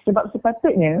 Sebab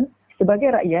sepatutnya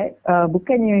sebagai rakyat,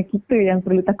 bukannya kita yang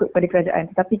perlu takut pada kerajaan,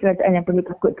 tetapi kerajaan yang perlu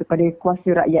takut kepada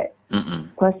kuasa rakyat.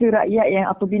 Kuasa rakyat yang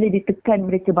apabila ditekan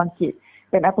mereka bangkit.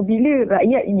 Dan apabila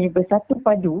rakyat ini bersatu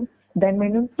padu dan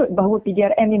menuntut bahawa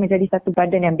PDRM ini menjadi satu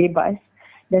badan yang bebas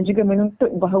dan juga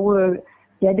menuntut bahawa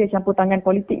tiada campur tangan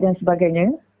politik dan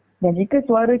sebagainya, dan jika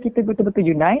suara kita betul-betul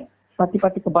unite,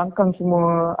 parti-parti pembangkang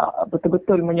semua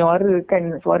betul-betul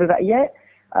menyuarakan suara rakyat,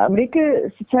 mereka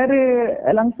secara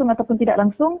langsung ataupun tidak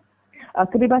langsung,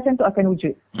 kebebasan itu akan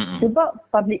wujud. Sebab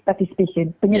public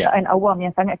participation, penyertaan awam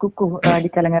yang sangat kukuh di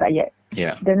kalangan rakyat.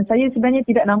 Dan saya sebenarnya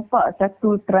tidak nampak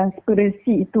satu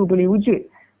transparansi itu boleh wujud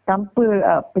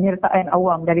tanpa penyertaan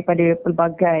awam daripada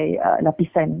pelbagai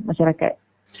lapisan masyarakat.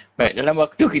 Baik, dalam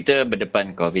waktu kita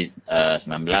berdepan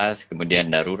COVID-19,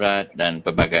 kemudian darurat dan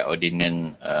pelbagai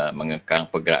ordinan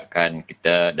mengekang pergerakan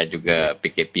kita dan juga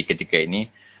PKP ketika ini,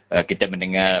 kita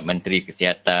mendengar Menteri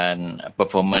Kesihatan,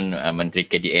 performan Menteri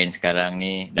KDN sekarang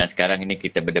ni, dan sekarang ini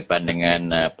kita berdepan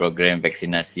dengan program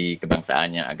vaksinasi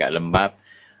kebangsaan yang agak lembab.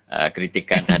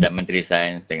 kritikan terhadap Menteri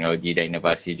Sains, Teknologi dan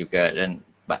Inovasi juga. Dan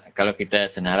kalau kita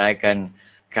senaraikan,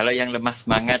 kalau yang lemah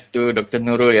semangat tu Dr.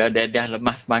 Nurul ya, dia dah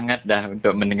lemah semangat dah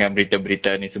untuk mendengar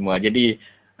berita-berita ni semua. Jadi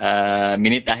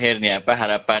minit akhir ni, apa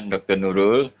harapan Dr.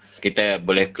 Nurul kita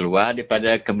boleh keluar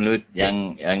daripada kemelut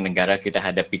yang negara kita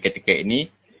hadapi ketika ini?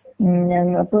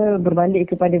 Yang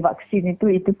berbalik kepada vaksin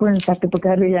itu pun satu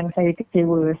perkara yang saya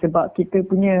kecewa, sebab kita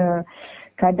punya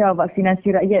kadar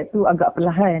vaksinasi rakyat tu agak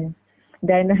perlahan.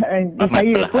 Dan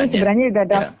saya pun sebenarnya dah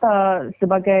daftar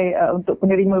sebagai untuk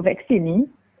penerima vaksin ni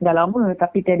dah lama,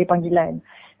 tapi tiada panggilan.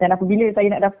 Dan apabila saya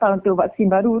nak daftar untuk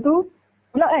vaksin baru tu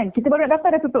pula kan, kita baru nak daftar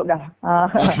dah tutup dah.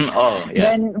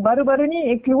 Dan baru-baru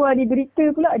ni keluar di berita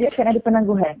pula dia akan ada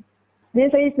penangguhan. Jadi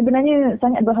saya sebenarnya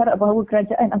sangat berharap bahawa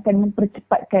kerajaan akan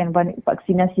mempercepatkan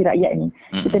vaksinasi rakyat ni.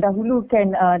 Kita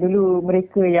dahulukan dulu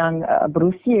mereka yang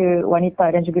berusia,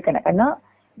 wanita dan juga kanak-kanak,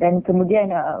 dan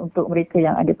kemudian untuk mereka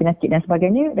yang ada penyakit dan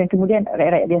sebagainya, dan kemudian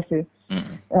rakyat-rakyat biasa.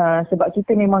 Sebab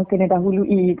kita memang kena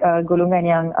dahului golongan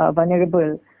yang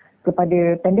vulnerable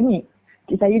kepada pandemik.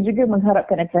 Saya juga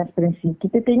mengharapkan ada transparansi.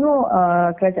 Kita tengok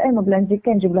kerajaan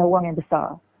membelanjakan jumlah wang yang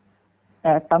besar.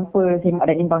 Tanpa semak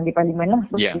dan imbang di parlimen lah,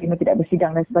 memang tidak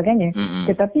bersidang dan sebagainya.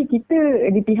 Tetapi kita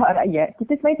di pihak rakyat,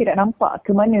 kita sebenarnya tidak nampak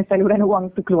ke mana saluran wang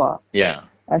itu keluar.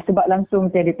 Sebab langsung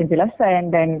tiada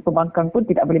penjelasan dan pembangkang pun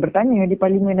tidak boleh bertanya di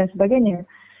parlimen dan sebagainya.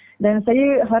 Dan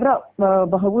saya harap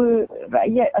bahawa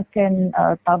rakyat akan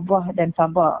tabah dan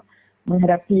sabar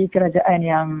menghadapi kerajaan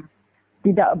yang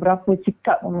tidak berapa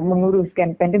cekap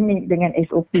menguruskan pandemik dengan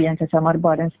SOP yang cacar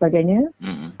marbar dan sebagainya.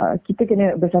 Kita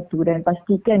kena bersatu dan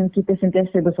pastikan kita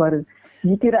sentiasa bersuara.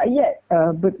 Jika rakyat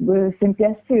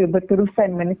sentiasa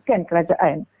berterusan menekan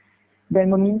kerajaan dan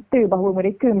meminta bahawa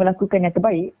mereka melakukan yang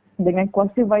terbaik, dengan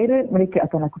kuasa viral mereka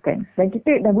akan lakukan. Dan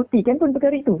kita dah buktikan pun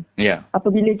perkara itu.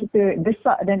 Apabila kita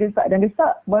desak,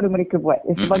 baru mereka buat.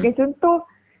 Sebagai contoh,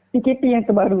 PKP yang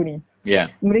terbaru ni.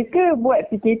 Mereka buat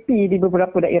PKP di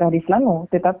beberapa daerah di Selangor,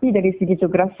 tetapi dari segi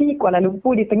geografi Kuala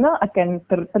Lumpur di tengah akan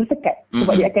tersekat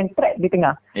sebab dia akan trap di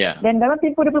tengah. Dan dalam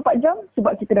tempoh 24 jam,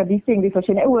 sebab kita dah bising di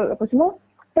social network apa semua,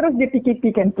 terus dia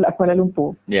PKP kan pula Kuala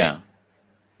Lumpur.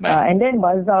 And then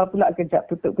bazar pula kejap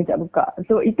tutup, kejap buka.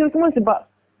 So itu semua sebab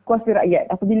kuasa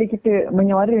rakyat. Apabila kita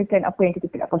menyuarakan apa yang kita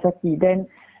tidak puas hati, dan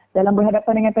dalam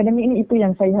berhadapan dengan pandemik ini, itu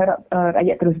yang saya harap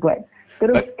rakyat terus buat.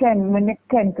 Teruskan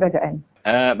menekan kerajaan.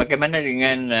 Bagaimana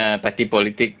dengan parti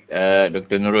politik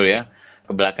Dr. Nurul ya?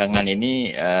 Kebelakangan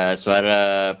ini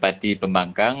suara parti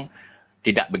pembangkang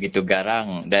tidak begitu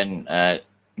garang dan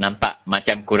nampak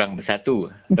macam kurang bersatu.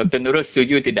 Dr. Nurul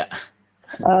setuju tidak?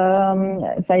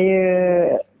 Saya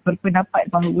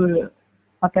berpendapat bahawa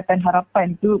Pakatan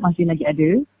Harapan tu masih lagi ada.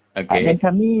 Dan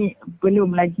kami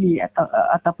belum lagi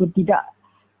ataupun tidak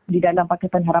di dalam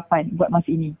Pakatan Harapan buat masa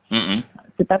ini.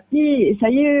 Tetapi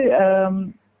saya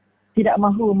tidak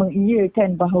mahu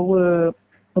mengiyakan bahawa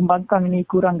pembangkang ni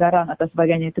kurang garang atau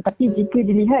sebagainya. Tetapi jika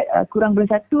dilihat kurang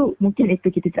bersatu, mungkin itu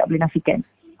kita tidak boleh nafikan.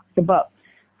 Sebab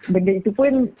benda itu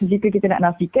pun jika kita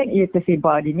nak nafikan, ia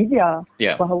tersebar di media.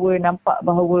 Bahawa nampak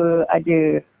bahawa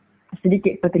ada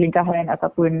sedikit pertelingkahan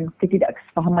ataupun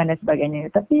ketidaksefahaman dan sebagainya.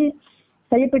 Tapi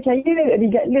saya percaya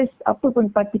regardless apa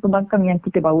pun parti pembangkang yang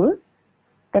kita bawa,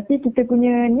 tapi kita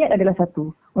punya niat adalah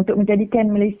satu, untuk menjadikan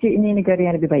Malaysia ini negara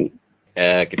yang lebih baik.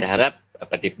 Kita harap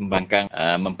parti pembangkang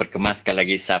memperkemaskan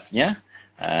lagi safnya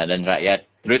dan rakyat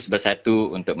terus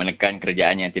bersatu untuk menekan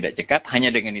kerajaan yang tidak cekap.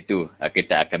 Hanya dengan itu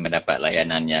kita akan mendapat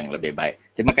layanan yang lebih baik.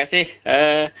 Terima kasih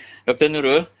Dr.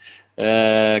 Nurul.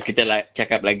 Kita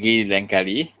cakap lagi lain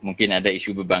kali. Mungkin ada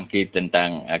isu berbangkit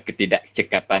tentang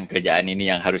ketidakcekapan kerajaan ini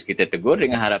yang harus kita tegur,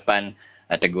 dengan harapan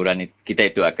teguran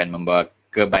kita itu akan membawa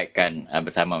kebaikan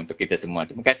bersama untuk kita semua.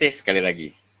 Terima kasih sekali lagi.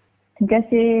 Terima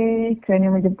kasih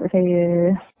kerana menjemput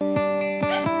saya.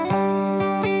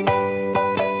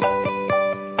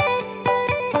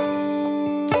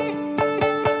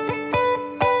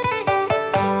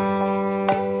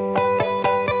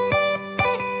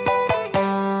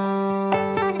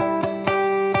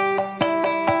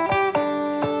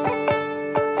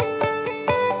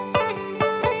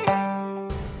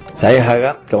 Saya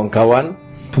harap kawan-kawan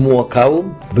semua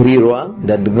kaum beri ruang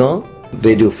dan dengar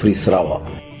Radio Free Sarawak.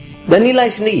 Dan nilai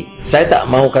sendiri. Saya tak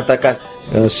mahu katakan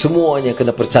semuanya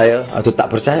kena percaya atau tak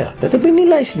percaya. Tetapi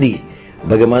nilai sendiri.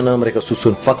 Bagaimana mereka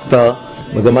susun fakta,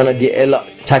 bagaimana dia elak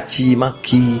caci,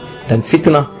 maki dan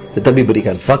fitnah. Tetapi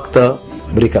berikan fakta,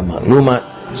 berikan maklumat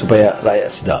supaya rakyat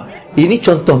sedar. Ini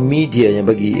contoh media yang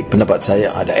bagi pendapat saya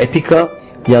ada etika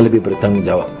yang lebih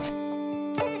bertanggungjawab.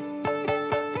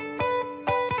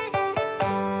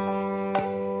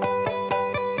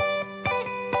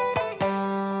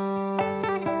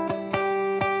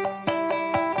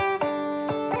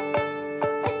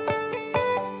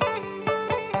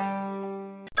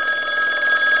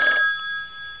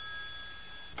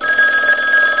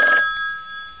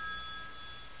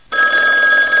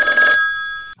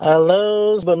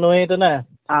 Halo, Benui tu nah.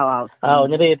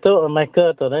 Jadi itu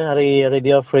mereka tu hari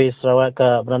Radio Free Sarawak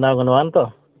ke Berenang Gunuan tu.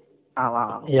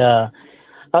 Ya.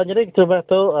 Jadi cuba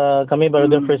tu kami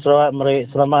Radio Free Sarawak meri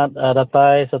selamat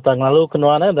datang setang lalu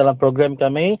kenuan dalam program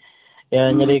kami. Ya,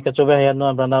 jadi kecuba yang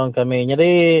nuan Berenang kami.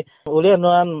 Jadi uliah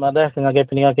nuan ada ngagai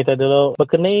peninggal kita dulu.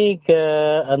 Berkeni ke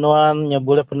nuan yang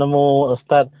boleh penemu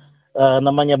start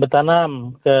namanya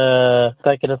bertanam ke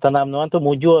kita tanam nuan tu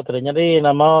mujur tu. Jadi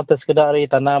nama tersekedar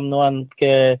tanam nuan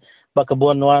ke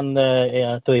kebun nuan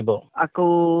tu ibu.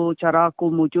 Cara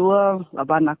aku mujur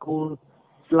laban aku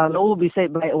selalu bisa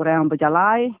baik orang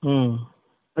berjalai.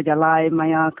 Berjalai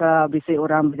maya ke bisa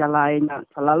orang berjalai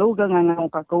selalu ngangau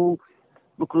aku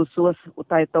berkursus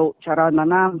utai tau cara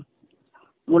nanam.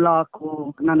 Mula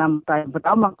aku nanam utai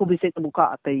pertama aku bisa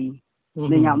terbuka hati.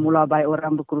 Dia mula baik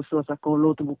orang berkursus aku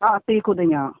lu terbuka hati aku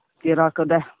dia. Kira ke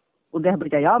udah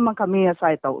berjaya mak kami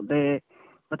saya tahu de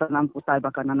bertanam utai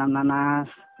bakal nanam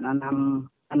nanas,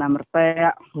 nanam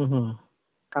mertek.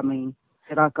 Kami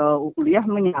kira ke uliah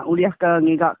ke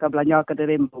ngigak ke belanja ke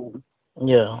Derempu.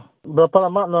 Ya. Berapa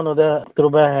lama non udah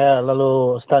terubah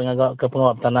lalu start ngagak ke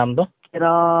penguap tanam tu?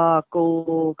 Kira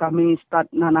kami start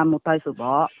nanam utai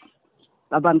subak.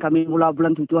 Laban kami mula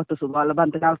bulan 7 tu subak. Laban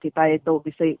kenal kita itu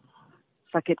bisa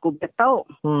sakit kubet tau.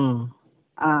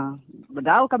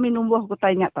 Bedau kami numbuh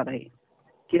kutainya tadi.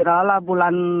 Kira lah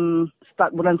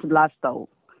start bulan 11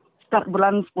 tau. Start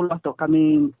bulan 10 tu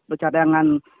kami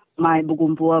bercadangan mai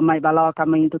berkumpul, mai bala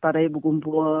kami itu tadi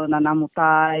berkumpul nanam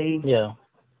utai. Ya.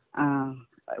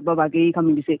 Berbagi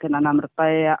kami bisa ke nanam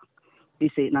mertek,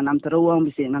 bisa nanam teruang,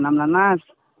 bisa nanam nanas.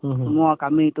 Semua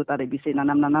kami itu tadi bisa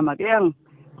nanam bagian.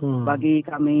 Bagi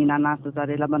kami nanas itu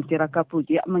tadi laban kira ke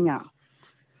pujiak menyak.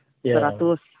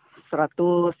 100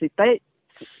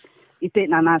 itik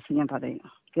nanasnya tadi.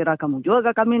 Kira kamu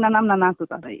juga kami nanam nanas itu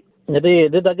tadi.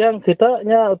 Jadi di dagang kita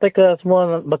nya ke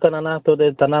semua bakal nanas tu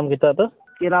ditanam kita tu?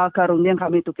 Kira ke rundian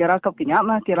kami tu kira ke kinyak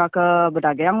mah kira ke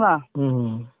berdagang lah.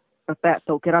 Petek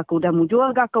tu kira aku dah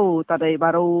mujual ke aku. Tadi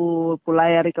baru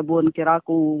pulai dari kebun kira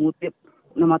aku ngutip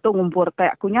nama tu ngumpur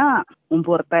tek aku nya.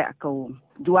 Ngumpur tek aku.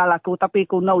 Jual aku tapi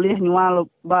aku nak boleh nyual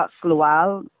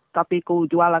keluar. Tapi aku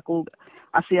jual aku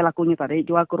hasil aku ni tadi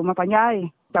jual ke rumah panjai.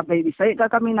 Cabai bisa ke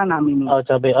kami nanam ini.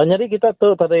 Cabai. Jadi kita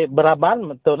tu tadi beraban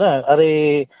betul nah.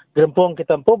 Hari Gerempung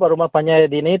kita pun baru rumah panjai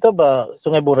di ni tu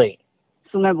Sungai Burai.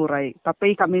 Sungai Burai.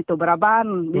 Tapi kami tu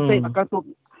beraban. Bisa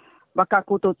bakal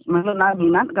aku tu mana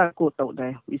minat ke aku tu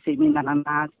deh. Bisa minat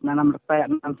nanas, nanam mertek,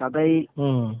 nanam cabai.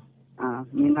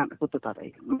 Minat aku tu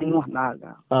tadi. Menguah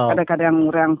lah.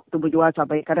 Kadang-kadang orang tu berjual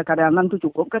cabai. Kadang-kadang tu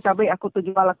cukup ke cabai aku tu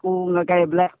jual aku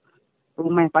ngagai black.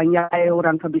 Rumah panjai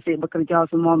orang bisa bekerja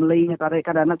semua belinya tadi.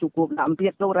 Kadang-kadang cukup nak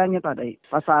ambil tu orangnya tadi.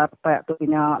 Pasar pek tu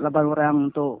punya lebar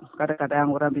orang tu.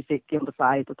 Kadang-kadang orang bisa kiam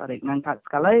besar itu tadi. Ngangkat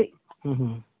sekali.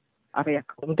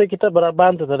 Untuk kita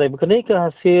beraban tu tadi. Bukan ke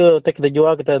hasil kita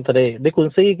jual kita tadi.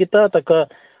 Dikunci kita atau ke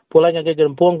pulang yang ke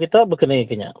Gerempung kita bukan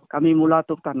kena. Kami mula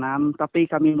tu tanam. Tapi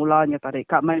kami mulanya tadi.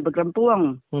 Kak main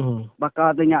bergerempung.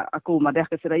 Bakal dengar aku madah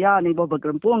ke Seraya ni bawa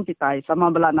bergerempung kita.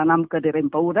 Sama bela nanam ke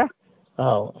Derempu dah.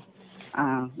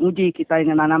 Uji kita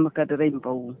yang nanam ke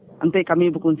Derempu. Nanti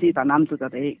kami berkunci tanam tu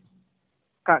tadi.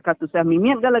 Kak tu saya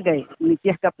mimiat ke lagi.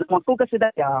 Nikah kat aku ke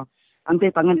Sedaya.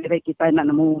 Nanti tangan diri kita nak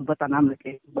nemu bertanam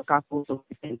lagi. Bekaku tu.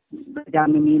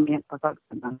 Berjalan mimiat pasal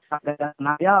tanam. Kak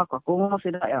ya aku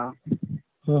sudah ya.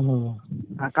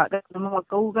 Kak nemu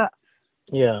aku kak.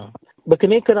 Ya.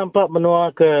 Begini ke nampak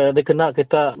menua ke dikenak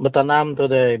kita bertanam tu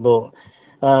deh ibu.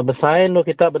 Bersaing tu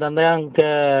kita berdandang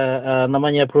ke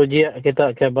namanya projek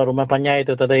kita ke rumah panjai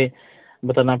itu tadi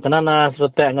bertanam ke nanas,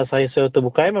 retak dengan sayur tu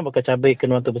bukai memang ke cabai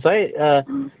kenuan tu besar.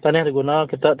 Tanah diguna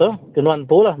kita tu kenuan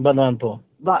pu lah banuan pu.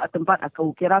 Tempat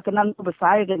aku kira kenan tu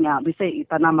besar genya bisa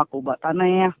tanam aku buat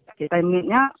tanah kita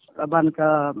minyak laban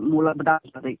ke mula bedak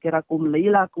tadi kira aku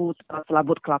belilah aku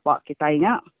selabut kelapa kita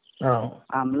nya.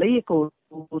 Beli aku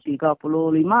 35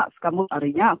 sekarang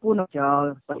harinya aku nak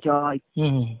baca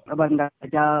laban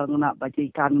belajar nak baca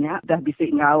ikannya dah bisa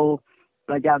ngau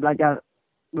belajar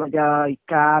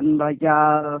ikan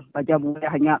belajar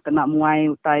buahnya kena muai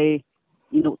utai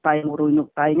induk tai muru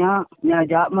induk tainya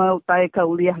nyajak mau utai ke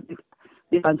uliah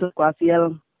di pansut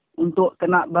kuasil untuk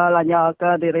kena belanja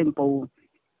ke Derempu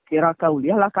kira ke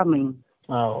uliah lah kami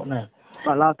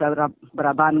bala ke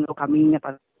beraban kami nya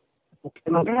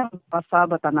mungkin pasal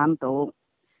bertanam tu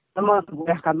semua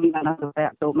buah kami nanam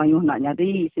mertek tu mayuh nak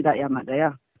jadi tidak ya mak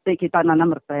daya. Tapi kita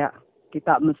nanam mertek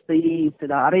kita mesti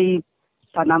sedari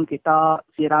tanam kita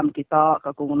siram kita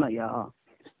ke guna ya.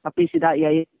 Tapi tidak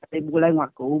ya bulan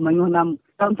waktu mayuh nam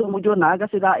untuk mujur naga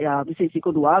tidak ya bisa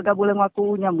siku dua aga bulan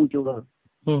waktunya mujur.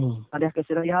 Ada ke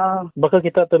siraya. Bakal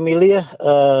kita termilih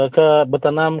ke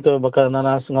bertanam ke bakal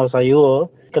nanas ngau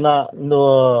sayur kena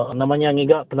namanya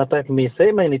ngigak penatai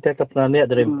pemisai main itu ke penandia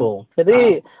derempo.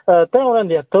 Jadi tahu orang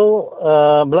dia tu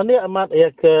Belanda amat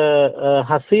ya ke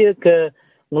hasil ke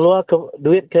ngeluar ke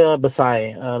duit ke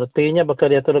besar. Artinya bakal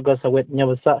dia tu ke sawitnya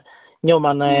besar nyo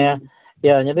mana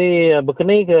ya jadi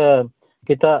berkeni ke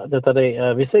kita tadi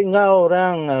bisa ngau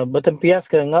orang bertempias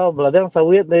ke ngau beladang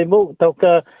sawit derempo atau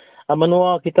ke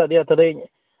menua kita dia tadi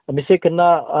bisa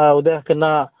kena udah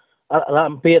kena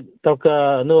lampit atau ke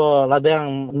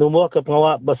ladang numur ke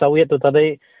pengawak bersawit tu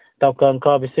tadi atau ke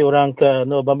engkau bisa orang ke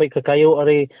bambai ke kayu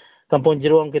hari kampung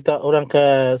Jeruang kita orang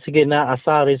ke Sigina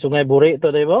asal dari Sungai Burik tu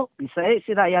tadi bo bisa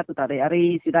sidak ya tu tadi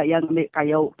hari sidak yang ambil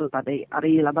kayu tu tadi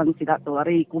hari labang sidak tu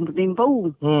hari company pau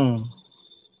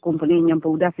company yang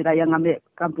pau dah sidak yang ambil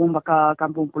kampung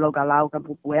Pulau Galau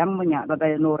kampung Puang banyak ada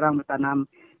orang bertanam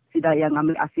sidak yang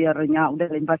ambil asirnya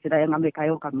udah limpah sidak yang ambil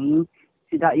kayu kami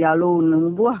sidak ya lu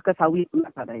buah ke sawit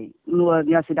nak tadi luar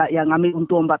dia sidak yang ambil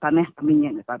untung mbak tanah kami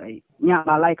nya tadi nya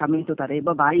balai kami tu tadi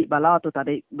baik bala tu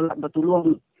tadi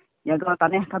betulung jaga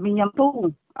tanah kami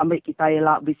nyampu ambil kita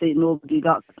elak bisa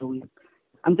gigak sawit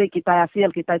nanti kita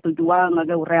hasil kita itu jual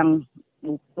ngagai orang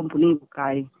company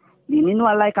bukai ini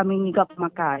alai kami ngigap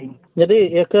pemakai.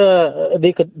 Jadi ya ke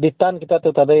di tan kita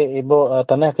tu tadi ibu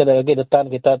tanah ke lagi di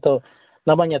tan kita tu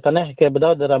namanya tanah ke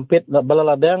bedau derampit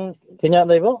bala ladang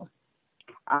kinyak dah ibu?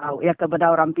 Ya ke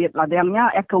bedau rampit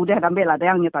ladangnya ke udah ambil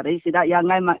ladangnya tadi sidak yang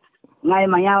ngai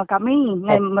mayal kami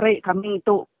ngai merik kami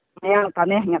itu mayal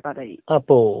tanahnya tadi.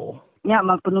 Apa? Nya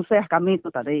penusih kami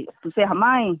tu tadi. Tusih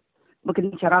hamai.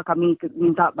 Begini cara kami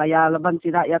minta bayar leban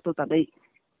sidak ya tu tadi.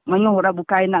 Manyuh ora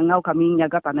bukai nak ngau kami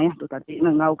jaga tanah tu tadi.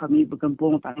 Nak ngau kami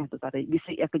bergempung tanah tu tadi.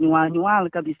 Bisik ya ke nyual-nyual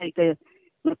ke bisik ke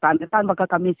ngetan bakal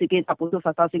kami sikit tak putus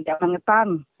atau sikit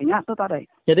ngetan. Ingat tu tadi.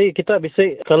 Jadi kita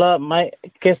bisa kalau mai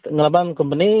kes ngelaban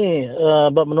company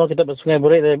menua kita bersungai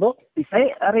Burik tadi bu? Bisa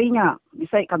harinya.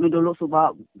 Bisa kami dulu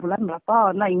sebab bulan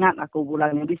berapa. Nak ingat aku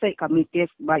bulannya. Bisa kami kes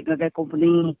baik ngagai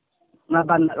company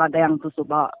ngelaban ladang tu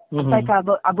sebab. Saya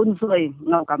ke abun suai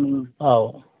ngau kami.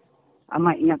 Oh.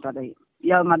 Amat ingat tadi.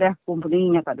 Ya madah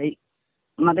company-nya tadi.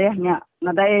 Madahnya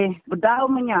nadai bedau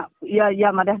menyak.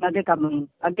 Ya madah nadai kami.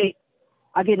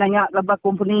 Agi nanya lebah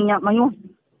company-nya mayuh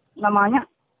namanya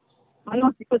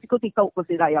mayuh sikut tikau ke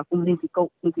sida ya company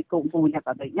tikau punya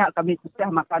tadi nya kami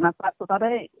sudah makan apa tu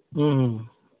tadi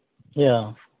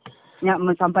ya nya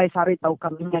sampai sari tahu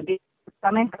kami jadi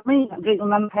tanah kami agi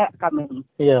unan hak kami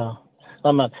ya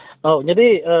selamat jadi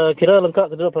kira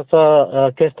lengkap kedua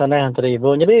pasal kes tanah yang tadi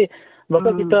ibu jadi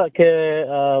bakal kita ke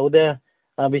udah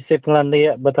bisa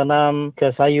pengelandia bertanam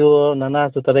ke sayur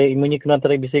nanas tu tadi imunnya kena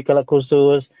tadi bisa kalau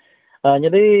kursus.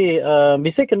 Jadi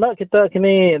bisa kena kita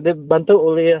kini dibantu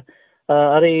oleh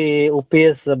hari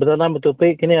upis bertanam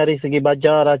bertopik kini hari segi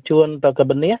baja racun atau ke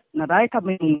benih. Nadai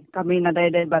kami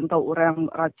nadai dari bantu orang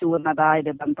racun nadai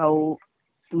dari bantu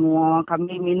semua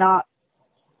kami mina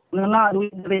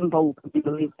duit rempau kami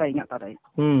beli tanya tadi.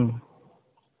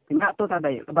 Ingat tu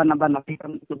tadi leban nanti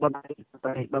kami tu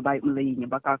baik melinya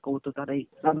bakal aku tu tadi.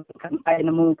 Kan saya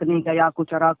nemu kini gaya aku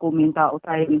cara aku minta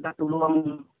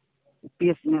tolong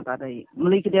pisnya tadi.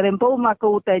 Meli ke derempo maka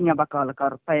utainya bakal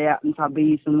karpet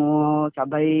sabi semua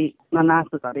cabai nanas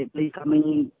tu tadi. Beli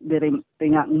kami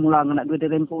tengah mulang nak dua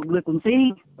derempo dua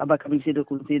kunci. Laba kami si dua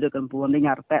kunci dua kempuan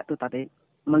dengar pet tu tadi.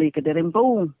 Meli ke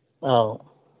derempo.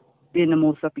 Dia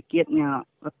nemu sepikitnya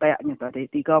reteknya tadi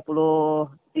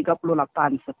 38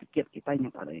 sepikit kitanya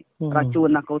tadi.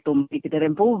 Racun aku tumpi ke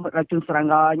derempo racun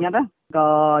serangganya dah. Ke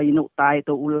inuk tai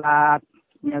tu ulat.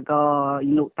 Jaga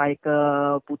induk tai ke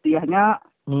putihnya.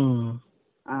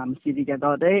 Mesti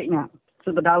dijaga deknya.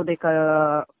 Sebedau dek ke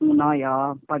guna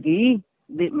ya pagi.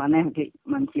 Dek mana ke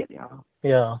mancit ya.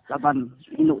 Ya. Laban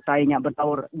induk tainya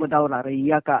berdau lari.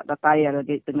 Ya kak datai ya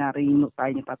dek tengah induk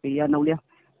tainya. Tapi ya nuliah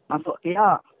masuk ke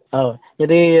ya.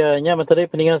 Jadi nya materi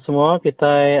peninggal semua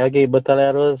kita lagi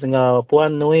bertalarus dengan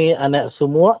Puan Nui anak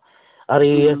semua.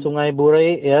 Hari Sungai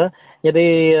Burik ya.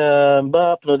 Jadi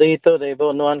bab nudi itu dari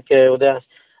nuan ke udah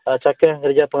cakap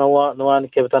kerja pengawal nuan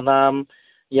ke bertanam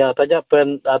ya tajak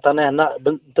tanah nak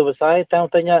bentuk besar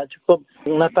tanya cukup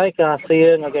natai ke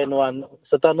hasil ngagai nuan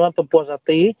serta nuan pempuas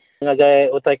hati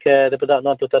ngagai utai ke daripada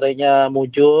nuan tu tadinya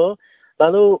mujur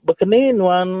lalu berkeni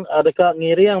nuan adakah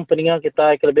ngiri yang peninggal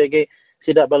kita ke lebih lagi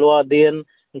sidak balua din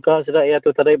engkau sidak ya tu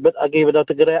tadi agi bedau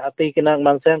tegere hati kena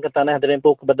mansang ke tanah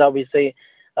derempu ke bedau bisi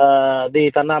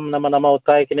ditanam nama-nama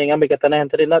utai kini ngambil ke tanah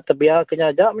yang tadi nak terbiar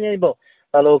kenyajak punya ibu.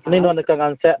 Lalu kini nuan dekat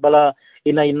ngansek bala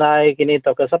inai-inai kini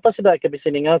tau ke siapa sudah ke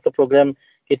bisi ningal ke program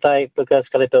kita perkara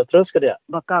sekali tu. Terus ke dia?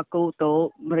 Baka aku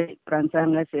tu beri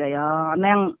perancang saya.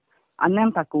 Anang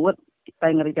takut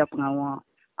kita ngerja pengawal.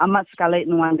 Amat sekali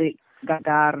nuan di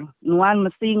gagar. Nuan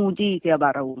mesti nguji dia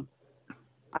baru.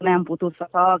 Anang putus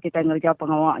asa kita ngerja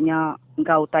pengawalnya.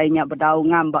 Engkau tanya berdau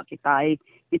ngambak kita.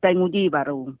 Kita nguji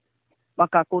baru.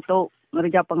 Baka aku tu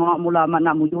ngerja pengawal mula amat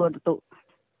nak mujur tu.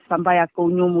 Sampai aku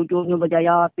mujur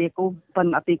berjaya hatiku,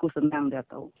 hatiku senang dia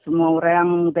tahu. Semua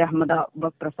orang dah mendak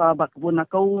berperasa kebun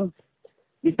aku.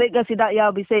 Bisa ke sidak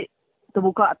ya, bisa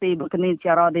terbuka hati berkeni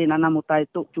cara di nanam mutai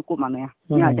itu cukup mana ya.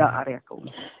 Ini aja area aku.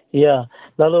 Ya,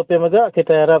 lalu pemaga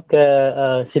kita harap ke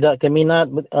sidak ke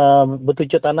minat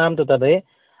bertujuh tanam tu tadi.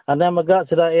 Anda maga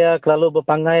sidak ya kelalu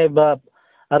berpangai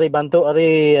hari bantu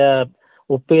hari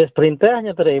upis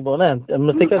perintahnya tadi ibu nah.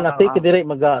 Mesti kan ngerti ke diri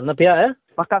maga napia ya.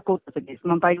 Maka aku tersegi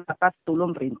sampai atas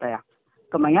tolong perintah.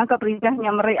 Kemana ke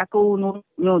perintahnya mereka aku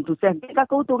nyutusnya. Jika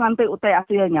aku tu nganti utai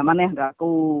hasilnya mana dah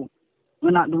aku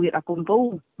nak duit aku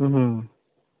kumpul.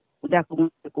 Udah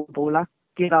aku kumpul lah.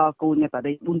 Kira aku nya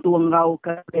tadi untung kau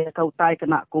kau tai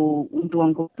kena aku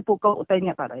untung aku tu kau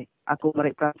utainya tadi. Aku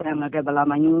mereka yang agak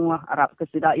balamanyu Arab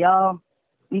kesidak ya.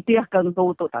 Itiahkan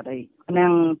kau tu tadi.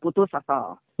 Yang putus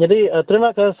asa. Jadi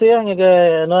terima kasih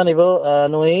ngagai nuan ibu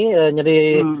Nui.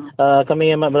 Jadi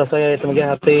kami amat berasa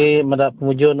semoga hati mendapat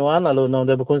pemuju nuan lalu nuan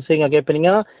dah berkongsi ngagai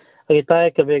peningal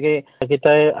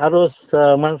kita harus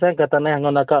mansang kata nah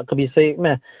ngon nak kebisik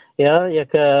meh ya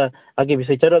ke agi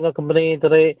bisa cara dengan company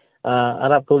tadi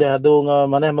Arab kuliah adu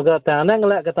mana maga tanah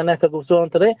ngelak kata nah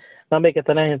kegusuan tadi ngambil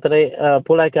kata nah tadi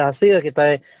pulai ke hasil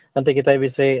kita nanti kita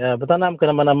bisa bertanam ke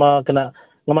nama-nama kena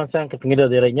ngemansang ke pengidul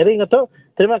diri. Jadi ngato,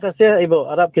 terima kasih Ibu.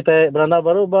 Harap kita beranda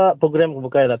baru program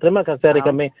kebuka lah. Terima kasih hari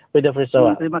kami Radio Free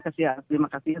Sarawak. Terima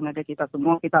kasih ngagai kita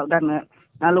semua kita udah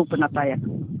ngalu penata ya.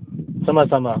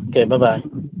 Sama-sama. Okay, bye-bye.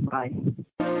 Bye.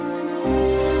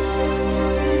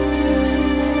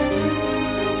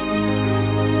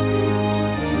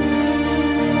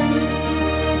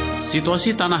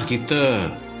 Situasi tanah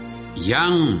kita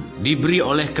yang diberi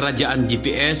oleh kerajaan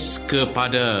GPS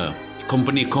kepada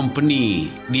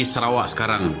company-company di Sarawak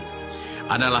sekarang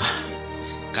adalah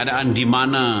keadaan di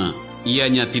mana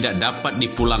ianya tidak dapat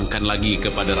dipulangkan lagi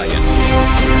kepada rakyat.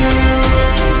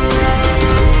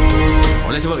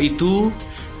 Oleh sebab itu,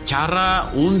 cara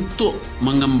untuk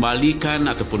mengembalikan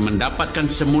ataupun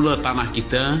mendapatkan semula tanah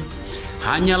kita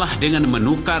hanyalah dengan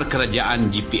menukar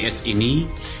kerajaan GPS ini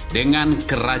dengan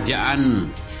kerajaan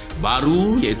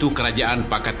baru, iaitu Kerajaan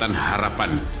Pakatan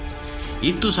Harapan.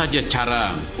 Itu saja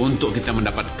cara untuk kita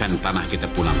mendapatkan tanah kita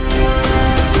pulang.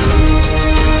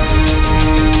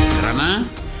 Kerana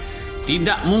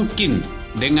tidak mungkin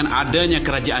dengan adanya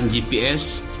kerajaan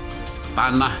GPS,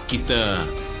 tanah kita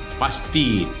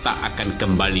pasti tak akan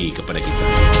kembali kepada kita.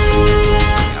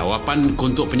 Jawapan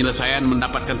untuk penyelesaian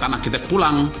mendapatkan tanah kita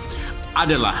pulang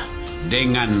adalah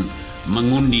dengan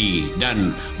mengundi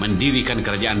dan mendirikan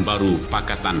kerajaan baru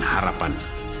Pakatan Harapan.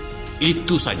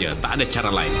 Itu saja, tak ada cara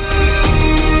lain.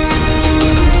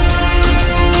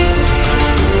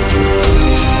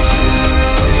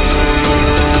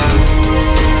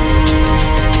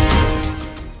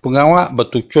 Pengawak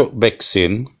bertucuk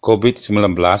vaksin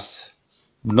COVID-19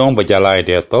 belum berjalan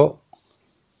dia tu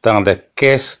tang ada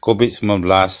kes COVID-19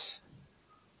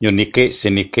 nyunikik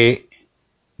sinikik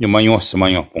nyumayuh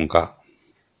semayuh pungka.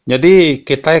 Jadi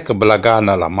kita ke Belaga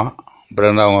nak lama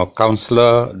bernama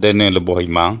kaunselor Daniel Lebuh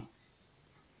Imang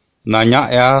nanya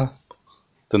ya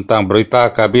tentang berita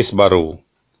kabis baru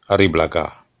hari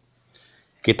Belaga.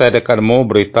 Kita dekat mau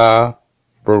berita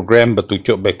program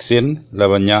bertucuk vaksin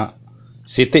lawannya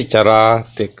sitik cara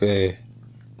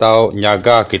tahu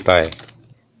nyaga kita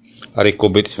hari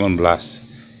COVID-19.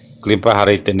 Kelimpah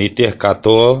hari tenitih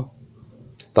katul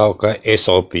tahu ke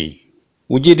SOP.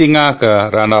 Uji dengar ke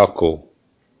rana aku.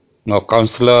 No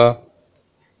kaunselor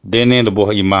Dene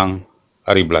Lebuh Imang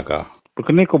hari Belaga.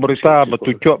 Berkenai ke berita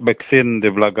bertucuk vaksin di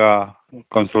Belaga,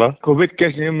 kaunselor? COVID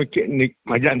kes ni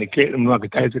majak nikit menua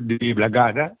kita itu di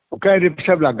Belaga dah. Bukan di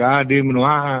pasal Belaga, di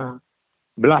menua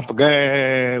belah pakai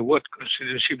word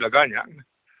konstitusi Belaganya.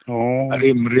 Oh.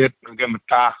 Hari merit, pakai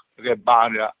metah, pakai bar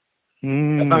dia.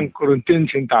 Abang kurantin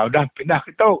cinta dah pindah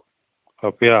ke tau.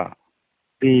 Apa ya?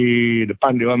 Di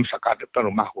depan Dewan Masyarakat,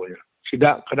 depan rumah aku.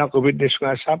 Tidak kena COVID di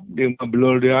Sungai Asap, di rumah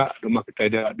belur dia, rumah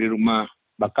kita dia, di rumah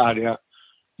bakar dia.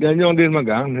 Dia nyong di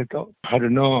magang, dia tahu. I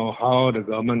don't know how the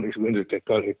government is going to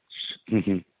tackle it.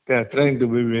 They are trying to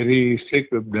be very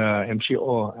strict with the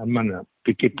MCO,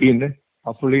 PKP ni.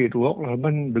 Hopefully it work lah.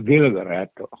 Ben degil garat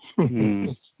tu.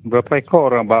 Berapa ekor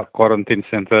orang bak quarantine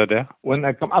center dia? When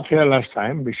I come up here last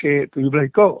time, they say 17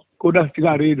 ekor. Aku dah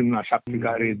 3 hari di Nasab, 3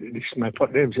 hari. This is my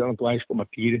fourth day. Bisa orang twice kau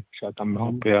mati dia. Saya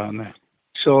tambah.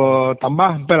 So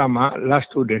tambah sampai lama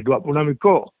last 2 days 26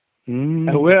 ekor.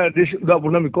 And where this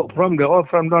 26 ekor from? They all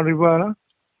from down river lah.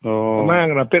 Rumah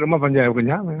yang rapid rumah panjai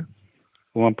kenyang.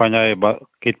 Rumah panjai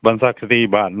kit bangsa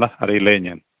ketiban lah hari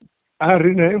lainnya.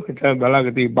 Hari ni kita bala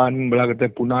ketiban, bala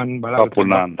ketepunan, bala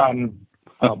ketepunan.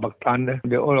 Baktan deh.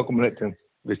 They all accumulate.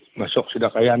 Masuk sudah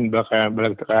kayan,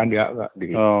 bala kekayan dia agak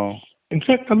dikit. In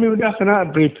fact, kami sudah kena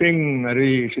briefing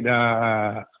dari sudah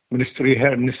Ministry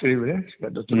Health Ministry sudah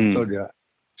doktor dia.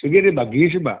 Sehingga dia bagi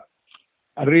sebab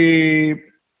hari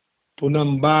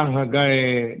punambang hagai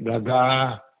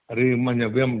belaga, hari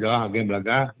menyebut hagai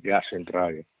belaga dia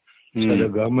sentral. So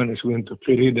the government is going to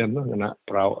free them kena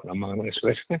peraw nama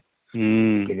express ni.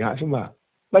 Kena sebab.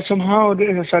 But somehow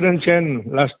there is a sudden change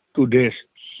last 2 days.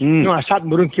 No, asap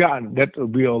berungkian, that will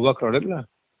be overcrowded lah.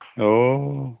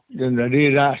 Dan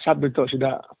jadi dah asap itu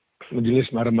sudah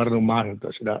majlis mar-mar rumah itu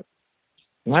sudah.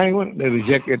 Ngai pun they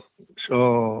reject it,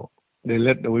 so they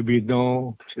let the WB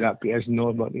know, sudah PS know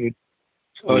about it.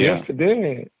 So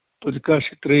yesterday, Political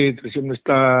Secretary Tersi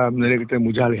Minister Menteri kita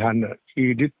Mujalihan,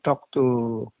 he did talk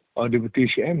to our Deputy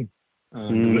CM,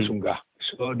 Dula Sunggah.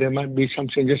 So there might be some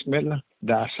changes made lah.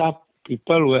 The asap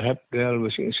people will have their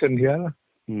vaccination here lah.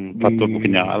 Patut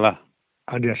punya lah.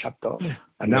 Ada Sabtu.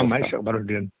 Ada mai baru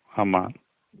dia. Amat.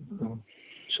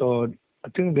 So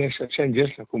I think there's a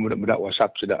changes. Aku mudah-mudah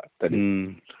WhatsApp sudah tadi.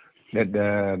 That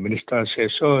the minister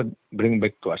says so bring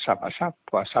back to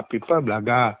WhatsApp people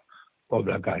belaga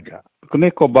aja.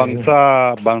 Kini ko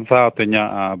bangsa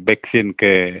tanya vaksin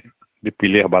ke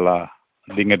dipilih bala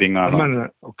dengar.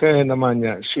 Mana? Okay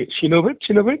namanya Sinovac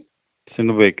eh.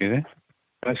 Sinovac.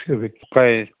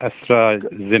 Kai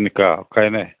AstraZeneca, kai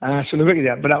ne? Sinovac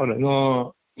dia bedak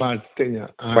no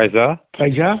matanya. Pfizer.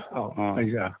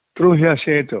 Pfizer. True here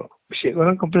say itu. Bisik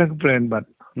orang complain but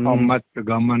how much the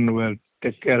government will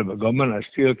take care. But government are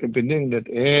still campaigning that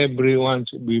everyone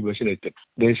should be vaccinated.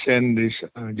 They send this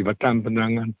Jabatan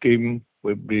Penerangan team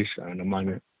with this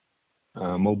namanya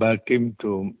mobile team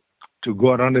to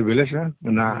go around the village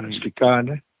mana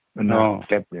speaker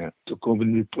tapnya to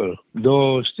convince people.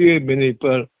 Though still many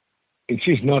people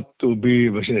insist not to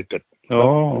be vaccinated.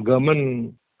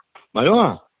 Government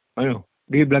mayo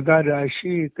di belaga ada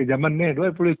IC ke zaman ni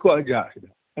 20 ikut aja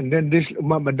sudah. And then this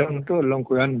umat badang tu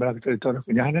longkuan belaga kita itu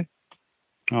kenyang ni.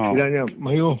 Sudahnya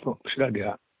mayo sudah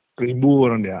dia 1000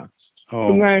 orang dia.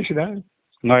 Sungai sudah.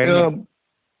 Ngai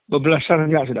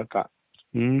berbelasan aja sudah kak.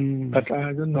 But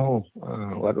I don't know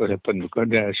what will happen because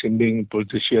they are sending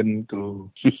politician to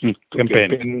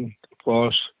campaign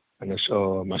force and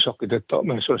so masuk kita tak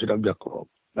masuk sudah berjalan.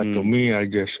 But to me I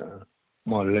just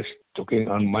more or less talking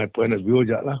on my point of view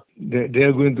aja lah. They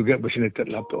are going to get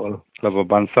vaccinated lah to all. Laba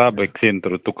bangsa vaksin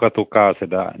terus tukar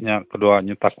sedaknya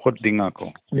keduanya takut dengar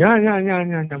ko. Ya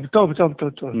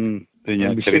betul.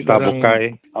 Dia cerita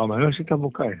bukai. Mana cerita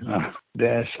bukai.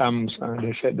 There are some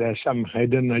they said there are some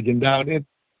hidden agenda on it.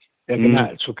 Yang kena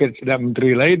sukit sudah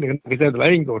menteri lain dengan kita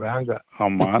lain ke orang enggak.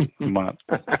 Amat.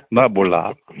 Nak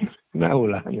bola.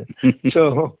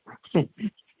 So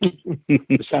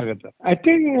besar kata. I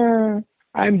think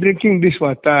I'm drinking this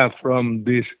water from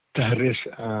this Tahris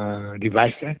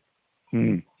device.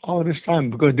 All this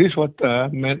time because this water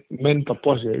main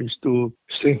purpose is to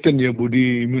strengthen your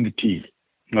body immunity.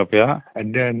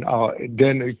 And then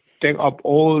it take up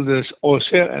all this old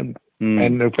cell and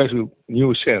replace with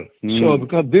new cell. So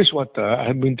because this water I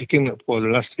have been taking for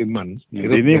the last 3 months.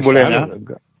 Ini bolehnya?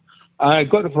 I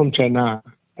got it from China.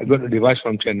 I got the device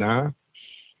from China.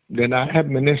 Then I have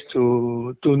managed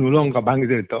to nulung ke bank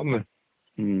itu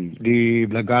di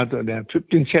Belaga tu ada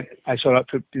 15 set. I sold out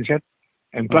 15 set.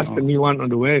 And plus the new one on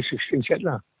the way 16 set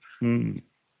lah.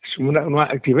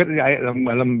 Semua activate air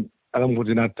dalam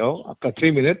koordinator. After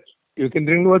 3 minutes, you can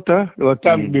drink the water. The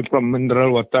water be from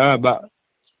mineral water, but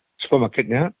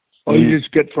supermarketnya. Or you just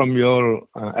get from your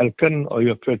Elkin or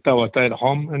your filter water at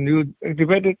home and you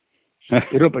activate it.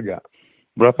 Hidup aja.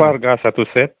 Berapa harga satu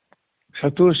set?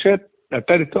 Satu set,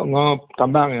 data itu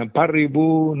tambang yang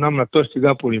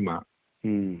 4,635.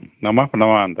 Nama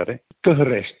penamaan tadi?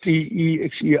 Tehres,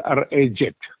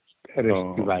 Texeraj. Tehres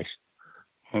device.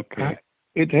 Okay.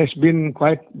 It has been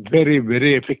quite very,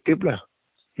 very effective lah.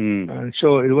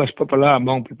 So it was popular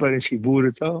among people in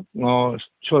Cebu itu.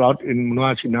 Sold out in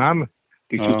Menua Sinam,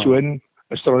 di Sichuan,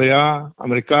 Australia,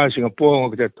 Amerika,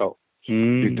 Singapore, kita tahu.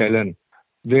 Di Thailand.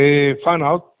 They found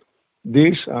out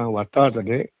this water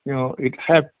today, it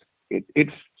have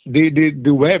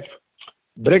the wave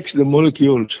breaks the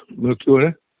molecule.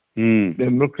 The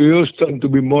molecules turn to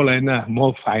be more lighter,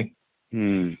 more fine.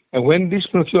 And when these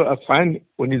molecules are fine,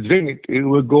 when you drink it, it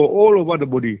will go all over the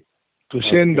body to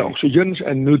send the oxygen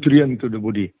and nutrient to the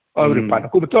body. Every part.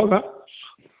 Aku betul tak?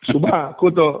 Subah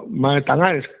aku tu my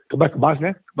tangan kebas.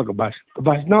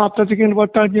 Now after taking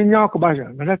water, nyaw kebas.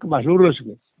 Nada kebas lurus.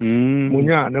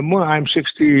 Munya, nama I'm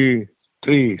 63,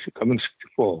 coming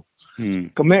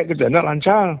 64. Kemek kita nak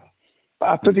lancar.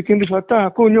 After taking this water,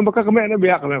 aku nyaw bakal kemek nak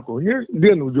biak aku.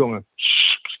 Dia ujung.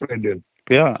 Spread.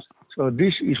 Yeah. So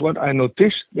this is what I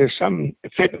noticed. There's some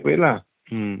effect of it lah.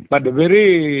 But the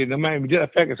very nama immediate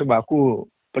effect sebab aku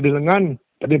pada lengan,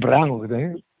 pada perang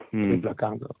katanya. Di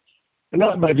belakang tu.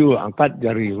 Kena baju angkat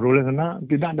jari. Rolling kena,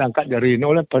 tidak ada angkat jari.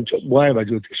 Nak oleh pancuk buai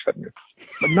baju t-shirt ni.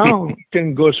 But now,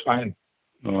 thing goes fine.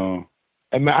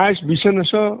 And my eyes vision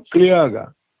also clear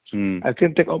agak. I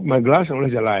can take off my glass and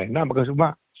oleh jalan. Nah, pakai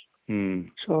subah.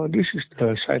 So this is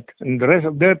the side. And the rest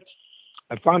of that,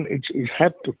 I found it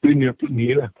help to clean your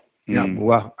kidney lah. Yang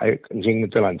buah air kencing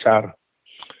itu lancar.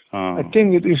 I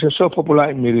think it is so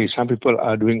popular in Miri. Some people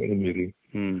are doing it in Miri.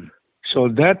 So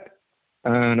that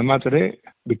nama tadi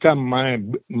become my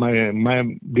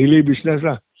daily business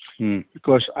lah.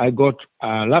 Because I got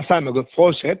last time I got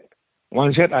 4 set.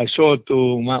 One set I sold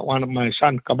to one of my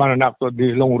son kaban anak tu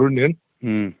di Long Run ni.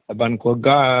 Abang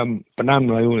keluarga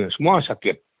Penang Melayu ni semua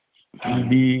sakit.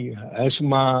 TB,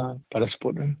 asma, pada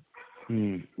sport ni.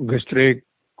 Gastrik,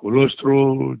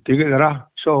 kolesterol, 3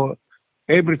 darah. So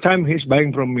every time he's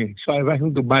buying from me. So I want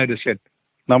him to buy the set.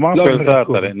 Nama pelta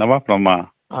tadi, nama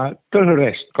pelama.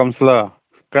 Terus. Kansler.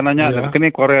 Kananya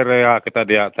kini Korea kita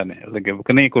dia tadi. Lagi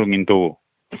kini kurang itu.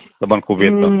 Leban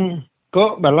COVID tu.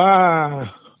 Kok bala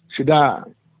sudah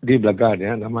di belakang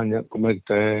ya namanya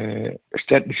komite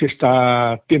state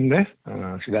sister team deh.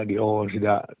 Sudah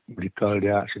sudah medical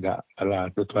dia sudah ala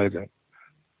tutup itu.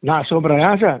 Nah, so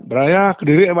beraya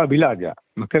Kediri apa bila aja.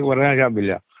 Maka beraya aja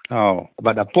bila.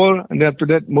 About the poll, and after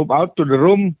that move out to the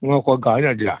room,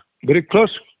 ngokoganya aja. Very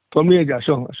close for me aja.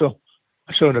 So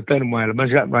the time mo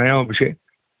lepas beraya bisi.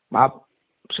 Maaf,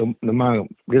 nama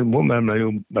dia mau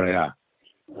Melayu beraya.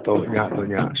 Tonya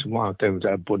semua time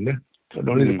saya pun deh. So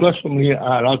only the close for me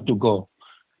are allowed to go.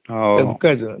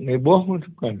 Bukan, neboh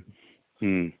bukan.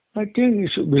 I think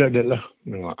it should be like that lah.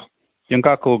 Yang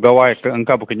aku gawai ke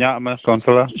engkau bekerja mas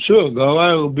kaunselor? Sure,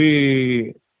 gawai will be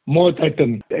more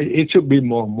tightened. It should be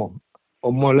more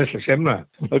or more or less the same lah.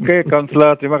 Okay,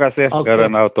 kaunselor, terima kasih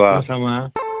kerana tua.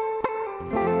 Sama.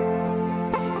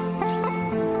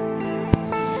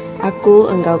 Aku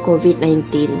engkau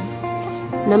COVID-19.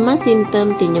 Nama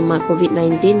simptom tinyemak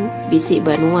COVID-19 bisik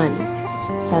banuan.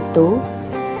 1.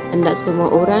 Hendak semua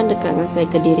orang dekat ngasai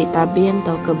Kediri tabin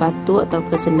atau ke batuk atau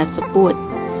ke sendat seput.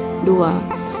 2.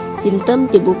 Simptom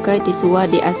tibukai tisua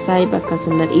di asai bakal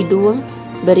sendat hidung,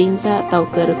 berinsak atau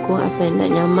ke rekung asai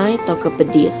nak nyamai atau ke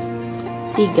pedis.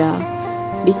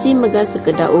 3. Bisi megah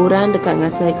sekedar orang dekat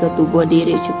ngasai ke tubuh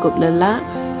diri cukup lelak,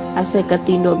 asai ke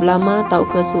tinduk belama atau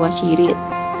ke suah syirit.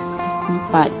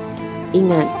 4.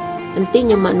 Ingat, enti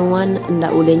nyemak nuan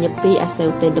hendak boleh nyepi asai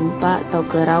utai dempak atau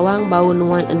ke rawang bau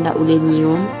nuan hendak boleh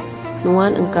nyium,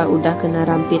 nuan engkau udah kena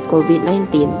rampit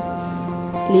COVID-19.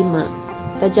 5.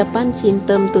 Tajapan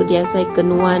simptom tu diasai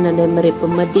kenuan ada meri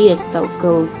pemedis atau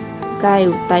ke kai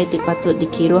utai patut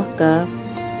dikiruh ke.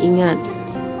 Ingat,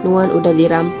 nuan udah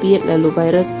dirampit lalu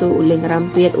virus tu uling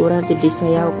rampit orang ti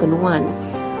disayau kenuan.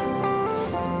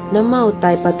 Nama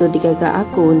utai patut digagak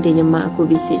aku untinya mak aku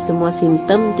bisik semua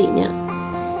simptom tiknya.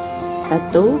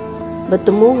 1.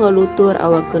 Bertemu ngelutur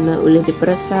awak kena boleh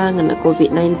diperiksa ngena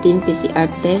COVID-19 PCR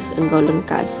test engkau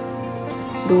lengkas.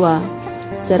 2.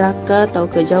 Seraka atau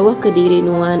kejauh ke diri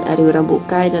nuan ari orang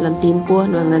bukai dalam timpuh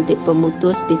nuan ngantik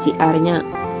pemutus PCR-nya.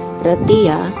 Berarti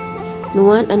ya,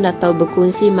 nuan anda tahu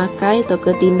berkunci makai atau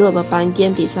ketinduk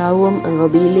berpangkian ti sawum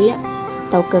engkau bilik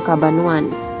atau ke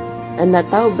kabanuan. Anda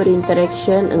tahu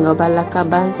berinteraction engkau bala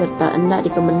kaban serta anda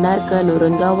dikemendar ke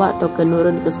nurun gawak atau ke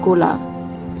nurun ke sekolah.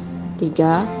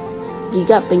 3.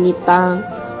 Gigak pengitang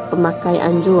pemakai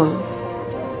anjung.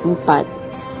 4.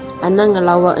 Anak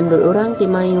ngelawak endul orang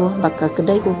timayuh bakal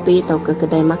kedai kopi atau ke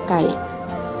kedai makai.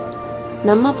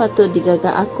 Nama patut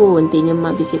digagak aku untinya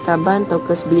mak bisik kaban atau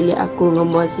ke sebilik aku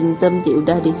ngemuat simptom ti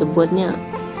udah disebutnya.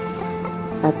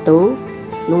 1.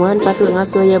 Nuan patut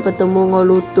ngasuh ya bertemu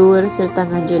ngolutur serta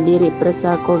ngajun diri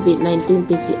periksa COVID-19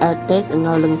 PCR test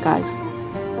engkau lengkas.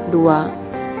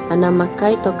 2. Anak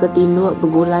makai atau ketinduk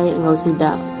bergulai engkau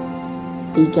sidak.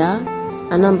 3.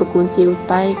 Anak berkunci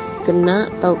utai kena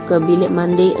atau ke bilik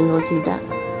mandi engkau sidak.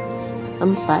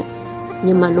 4.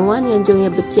 Nyemak nuan yang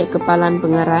jongnya becik kepalan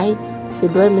pengerai,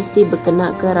 sedua mesti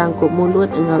berkena ke rangkup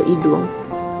mulut engkau hidung.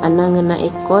 Ana ngena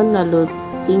ekon lalu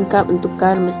tingkap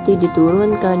entukar mesti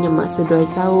diturunkan nyemak seduai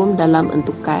saum dalam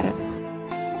entukar.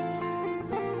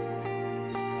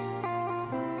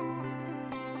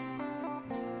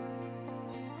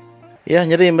 Ya,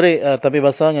 jadi mari tapi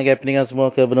bahasa ngagai peningan semua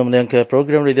ke benar-benar ke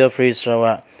program Radio Free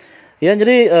Sarawak. Ya,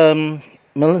 jadi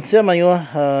Malaysia mayu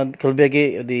kelebih lagi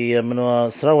di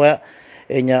menua Sarawak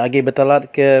ianya agi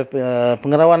betalat ke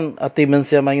pengarawan ati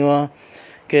Malaysia mayu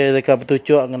ke dekat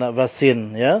petucuk ngena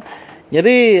vaksin ya.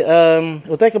 Jadi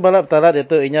utai kebalap talat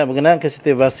itu ianya berkenaan ke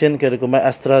siti vaksin ke dokumen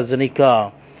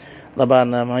AstraZeneca.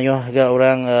 Laban mayu agak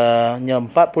orang nya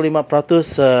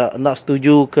 45% nak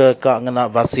setuju ke kak ngena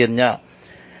vaksinnya.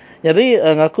 Jadi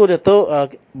ngaku dia tu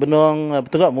benung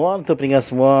bertugak mua untuk peringkat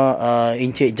semua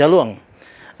Encik Jaluang.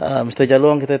 Mr.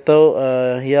 Jaluang kita tahu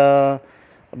ia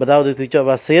berdau ditucuk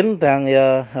vaksin dan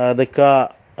ia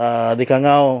dekat di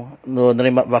Kangau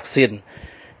menerima vaksin.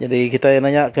 Jadi kita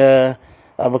nanya ke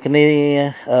begini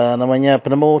namanya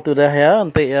penemu tu dah ya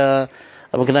untuk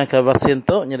berkenaan ke vaksin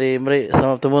tu. Jadi mari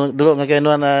sama bertemu dulu dengan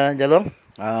Nuan Jaluang.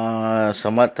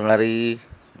 Selamat tengah hari.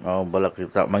 Balak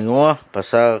kita menguah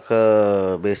pasal ke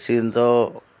vaksin tu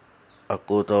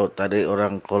aku tahu tadi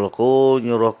orang kolku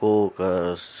nyuruh aku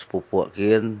ke sepupu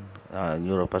akin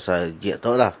nyuruh pasal jek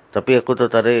tu lah. Tapi aku tu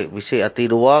tadi bisi hati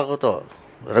dua aku tu.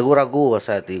 Ragu-ragu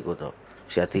pasal hati aku tu.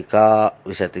 Bisi hati kak,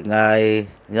 bisi hati ngai.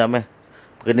 Ya meh.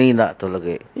 Begini nak tu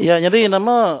lagi. Ya, jadi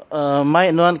nama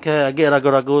mai nuan ke agi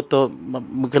ragu-ragu tu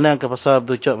berkenaan ke pasal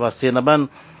bertucuk vaksin. Aban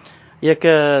ia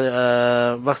ke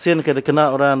vaksin ke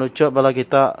kena orang ucap bala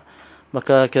kita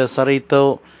maka ke sari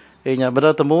tu ianya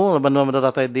benda temu banuan benda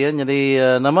datai dia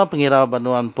jadi nama pengira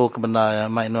banuan pu kebenda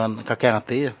mai nuan kakek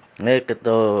hati ya.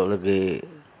 Kita lagi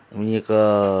bunyi ke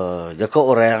jakok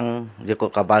orang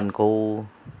jakok kaban ku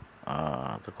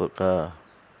takut ke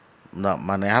nak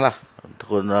mana lah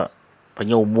takut nak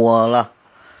penyumua lah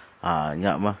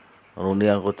nyak mah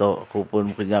runiang aku tu aku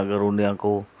pun kena ke runiang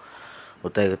aku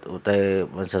utai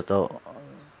masa tu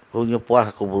aku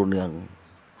nyepuah aku beruniang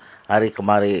hari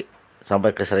kemari sampai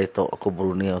ke Serito aku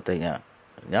beruniang utainya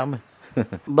nyam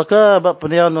baka bak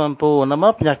penian mampu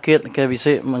nama penyakit ke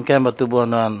bisik mengkem bertubuh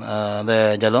nuan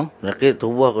de Jalong penyakit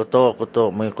tubuh aku tu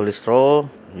mai kolesterol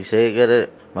bisik ke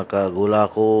maka gula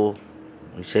aku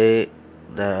bisik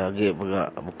dah lagi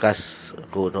bekas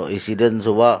aku tu insiden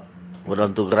sebab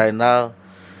berdantu grinder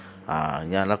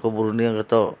nya aku beruniang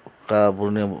ke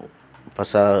beruniang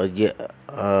pasal je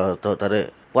tu tadi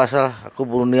puasalah aku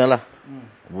beruniang lah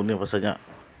beruniang pasalnya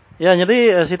ya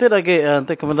jadi situ lagi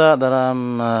untuk kemudian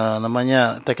dalam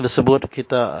namanya teks tersebut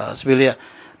kita sebilik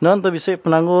non tu bisa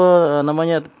penanggu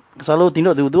namanya selalu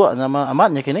tindak dua-dua nama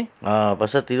amatnya kini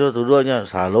pasal tindak dua-duanya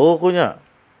selalu aku nya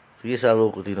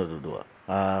selalu aku tindak dua-dua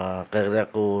kerana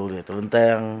aku lihat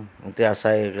telentang nanti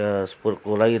asai ke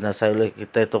sepurku lain asai oleh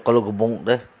kita tu kalau gebong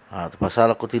deh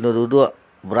pasal aku tindak dua-dua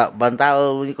berat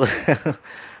bantal bunyi ko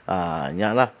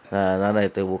nyaklah nana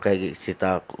itu bukai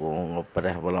cerita aku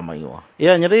pada bola mayu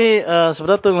ya jadi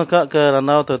sebenarnya tu ngakak ke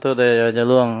ranau tu de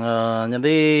Jaluang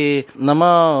jadi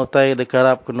nama utai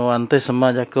dekarap kunuan te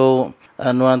sama jaku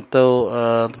nuan tu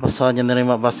pasal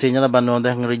menerima vaksinnya lah banuan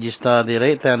dah ngeregister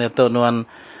diri dan itu nuan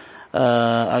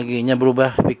aginya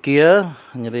berubah fikir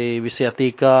jadi bisi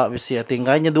atika bisi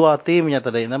atingkainya dua hati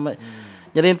menyata dai nama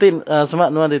jadi nanti semak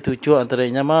nuan ditujuk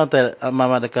antaranya mah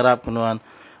mama dekarap nuan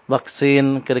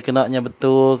vaksin kena-kenanya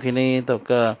betul kini tu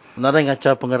ke narang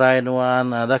ngaca pengerai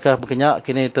nuan adakah berkenyak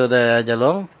kini tu dah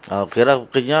Jalong kira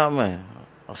berkenyak meh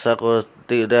asal aku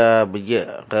tidak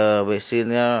bijak ke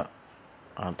vaksinnya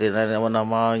nanti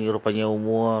nama-nama rupanya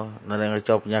umur narang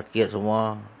ngaca penyakit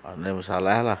semua ada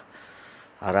masalah lah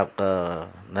harap ke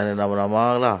narang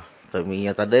nama-nama lah tapi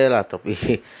tadi lah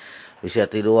tapi bisa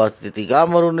hati 2, 3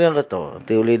 maruniang ke tu.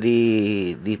 Nanti boleh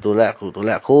ditolak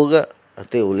aku ke.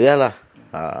 Nanti boleh lah.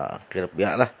 Kira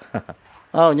pihak lah.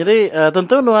 Jadi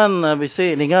tentu nuan bisa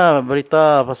dengar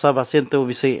berita pasal vaksin tu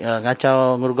bisa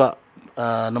ngacau ngurugak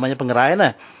namanya pengeraian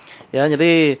lah. Ya,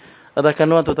 jadi ada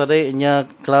kanuan tu tadi nya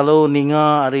kelalu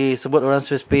ninga hari sebut orang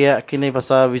spesifik kini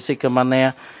pasal bisa ke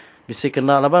mana bisa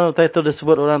kena laban utai tu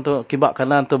disebut orang tu kibak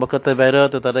kanan tu bakal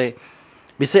viral tu tadi.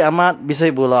 Bisa amat, bisa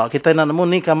bola. Kita nak nemu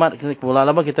ni kamat bola.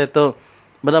 Lama kita itu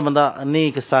benda-benda ni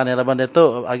kesan ya. Laban dia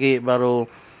tu lagi baru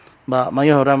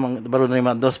mayuh orang baru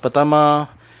nerima dos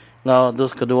pertama, ngau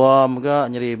dos kedua juga.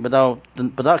 Jadi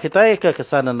benda kita ke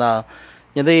kesan na.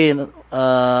 Jadi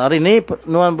hari ni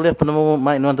nuan boleh penemu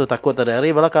mai nuan tu takut tadi.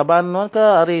 Hari bala kaban nuan ke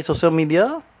hari sosial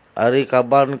media? Hari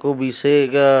kaban ku bisa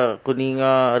ke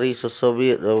kuninga hari sosial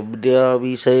media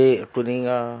bisa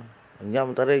kuninga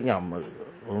nyam tadi nyam.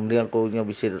 Kemudian aku nya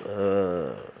bisa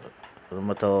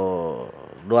macam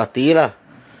dua hati lah.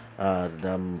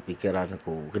 dalam pikiran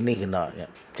aku kena ya.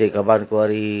 Cik kaban ku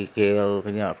hari KL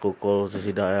kena aku call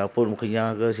sesidak pun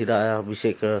kena ke sidak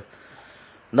bisik ke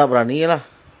nak berani lah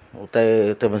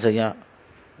utai masanya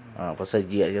pasal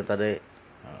jiak je tadi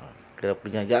kira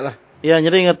penyajak lah. Ya,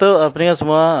 jadi ngatu peningat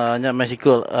semua nya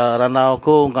Mexico ranau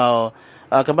ku ngau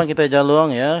kapan kita jaluang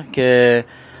ya ke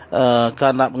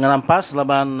nak mengerampas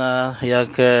laban ya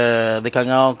ke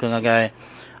dekangau ke ngagai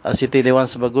Siti Dewan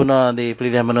Sebaguna di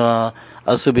pilihan menua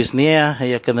Subisnia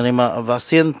ya ke menerima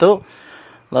vaksin tu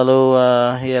lalu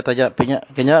ya tajak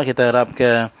kenya kita harap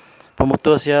ke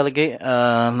pemutus ya lagi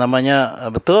namanya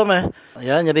betul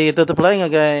ya jadi itu tu pula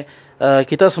ngagai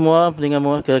kita semua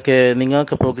peningat ke ninga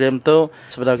ke program tu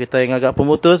sebenarnya kita yang agak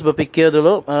pemutus berfikir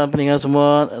dulu peningat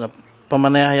semua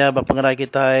pemanah ya berpengerai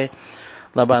kita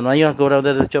laban mayu aku dah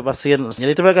cuba vaksin.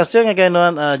 Jadi terima kasih ngagai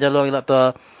nuan jalur ilak tu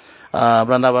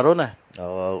Belanda baru nah.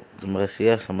 Terima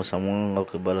kasih ya sama-sama ngau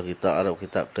ke bala kita arab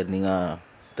kita ke ninga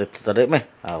tadi meh.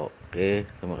 Okey,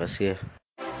 terima kasih ya.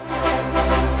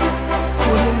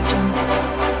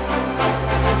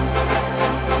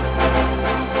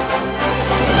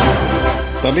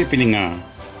 Tapi peninga,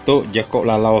 tu jakok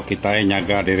lalau kita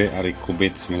nyaga diri dari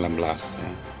COVID-19.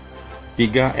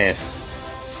 3S,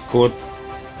 skut,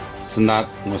 senat,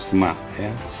 ngusmah.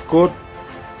 Ya. Skut,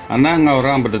 anak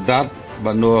orang berdedat,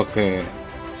 bandua ke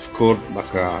skut,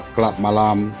 baka kelab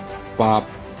malam, pub,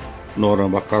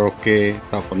 norang bakaroke,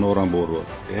 tak norang burut.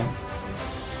 Ya.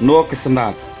 Nuo ke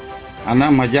senat, anak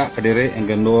majak ke diri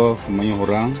enggan kemayuh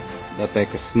orang, datai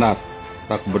ke senat,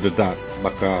 tak berdedat,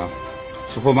 baka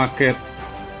supermarket,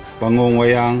 bangung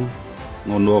wayang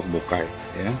ngondok bukai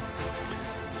ya.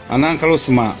 Anang kalau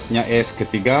semak nya S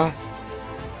ketiga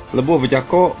lebuh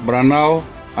berjakok beranau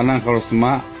anang kalau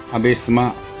semak habis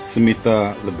semak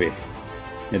semita lebih.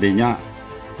 Jadinya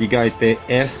 3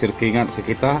 ITS keringat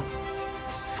ke kita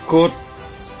skut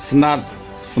senat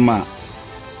semak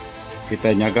kita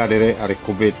nyaga dari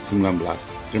COVID-19.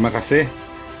 Terima kasih.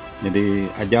 Jadi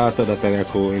aja tu datang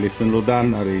aku Ellison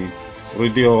Ludan dari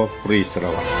Radio Free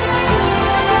Sarawak.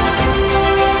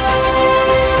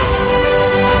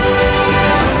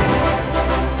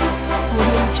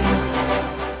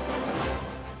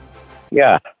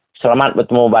 Ya, selamat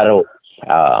bertemu baru.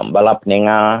 Bala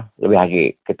peninga lebih lagi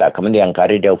kita kemudian ke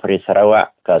Radio Free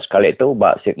Sarawak ke sekali itu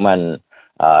bak segmen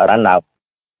ranau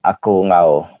aku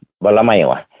ngau bala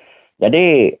mayu.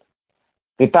 Jadi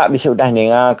kita bisa sudah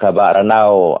ninga ke bak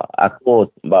ranau aku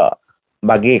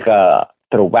bagi ke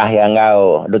terubah yang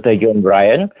ngau Dr. John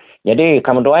Bryan. Jadi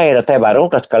kemudian data baru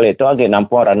ke sekali itu lagi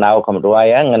nampung ranau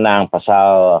kemudian ngenang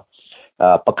pasal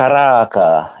perkara ke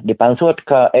dipansut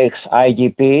ke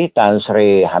ex-IGP Tan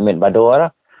Sri Hamid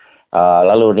Badur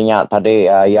lalu dia tadi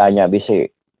ianya bisik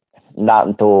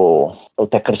nak tu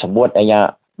utek tersebut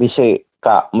ianya bisik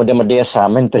ke media-media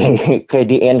Menteri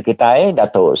KDN kita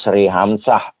Datuk Sri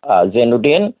Hamzah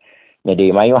Zainuddin jadi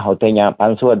mayuh utenya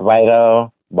pansut viral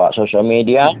buat social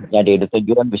media jadi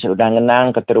ditujuan bisa udah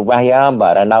ngenang keterubah ya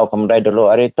baranau kemudian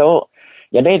dulu hari itu.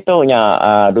 Jadi itu nya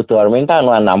Dr. minta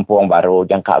nuan nampung baru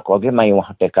jangka ko ge mai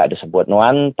wah teka disebut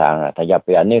nuan tang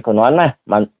tajapian ni ko nuan lah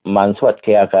mansuat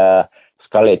kia ke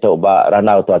sekali tu ba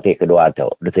ranau tu ati kedua tu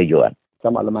ditujuan.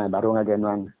 Sama lemai baru ngaji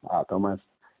nuan Thomas.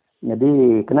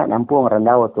 Jadi kena nampung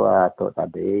ranau tu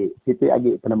tadi situ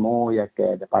agi penemu ya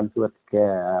ke depan suat ke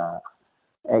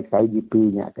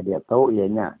ex-IGP nya ke dia tu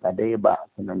ianya tadi ba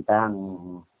tentang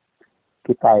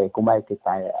kita kumai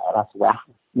kita rasuah.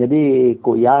 Jadi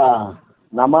ku ya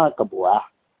nama kebuah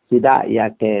tidak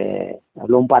ya ke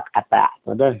lompat kata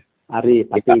sudah hari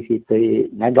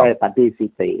partisipasi nagai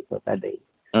partisipasi tu tadi.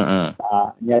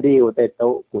 Jadi utai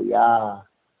tu kuya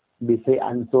bisa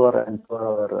ansur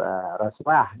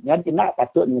rasuah. Jadi nak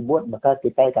patut nyebut maka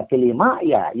kita kaki lima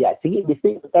ya segi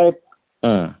bisa utai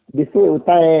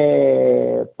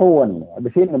pun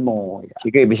bisa nemu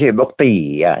ya. Bisa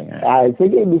bukti ya.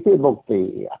 Segi bisa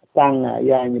bukti sang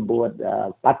ya nyebut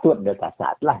patut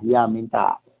detasat lah ya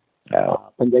minta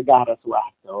penjaga rasuah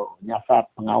tu nyasat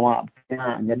pengawal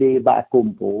jadi bak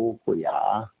kumpu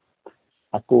kuya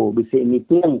aku bisa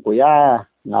meeting kuya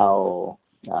ngau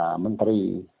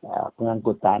menteri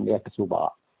pengangkutan dia ke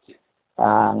Subak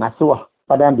ngasuh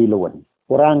pada bilun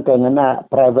kurang ke ngena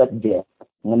private jet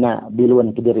ngena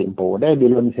bilun ke diri empu dah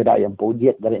bilun sedak yang empu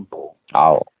jet dari empu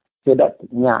sedak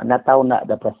nya nak tahu nak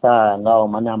ada perasa ngau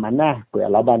mana-mana kuya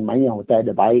laban mayang utai ada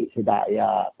baik sedak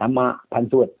ya tamak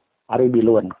pansut hari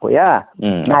bilun kuya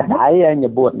nak daya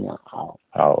nyebutnya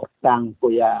tang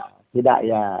kuya sedak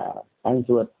ya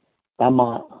pansut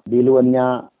tamak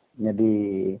bilunnya jadi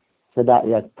sedak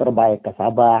ya terbaik ke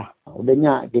Sabah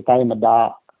udahnya kita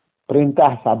medak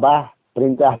perintah Sabah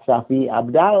perintah Syafi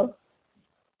Abdal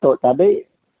tu tadi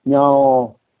nyo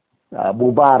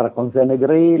bubar Kongsi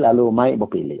Negeri lalu mai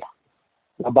berpilih.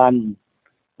 Laban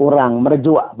orang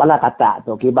merjuak bala kata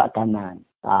tu kibak kanan.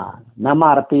 Nama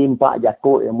arti empat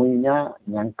jakuk yang munya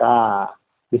nyangka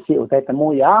bisi utai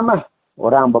temu ya mah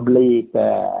orang berbeli ke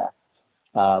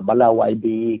bala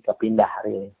YB ke pindah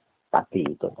hari parti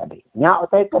itu tadi. Nya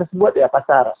utai tersebut ya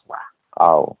pasar rasuah.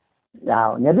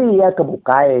 Ya, jadi ya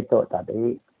kebuka itu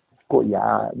tadi ku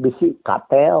ya bisi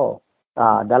kartel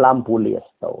dalam polis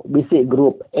tu. Bisi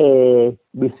grup A,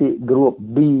 bisi grup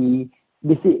B,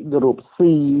 bisi grup C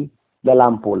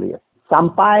dalam polis.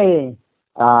 Sampai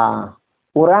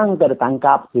orang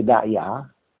tertangkap tidak ya,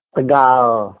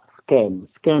 tegal scam.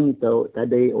 Scam tu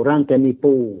tadi orang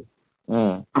kenipu.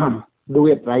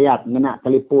 Duit rakyat ngena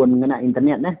telefon, ngena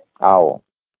internet nah.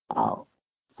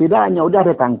 Tidaknya udah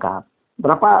ditangkap.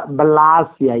 Berapa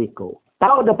belas ya itu.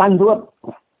 Tahu depan suat.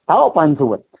 Tahu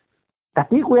pansut.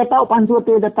 Tapi ku ya tahu pansut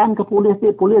dia datang ke polis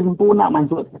pun nak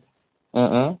mansut.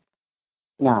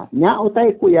 Nah, nya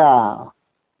utai ku ya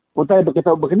utai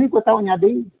begitu begini ku tahu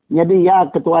nyadi ya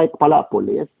ketua kepala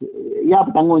polis ya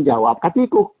bertanggungjawab. Kati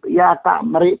ku ya tak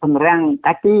meri penerang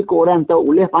kati ku orang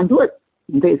tahu oleh pansut.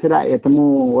 Nanti sudah ya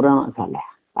temu orang salah.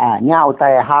 Nya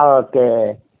utai hal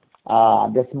ke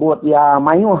disebut ya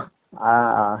mayuh.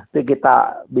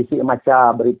 Kita bisik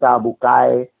macam berita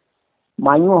bukai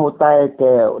mayuh utai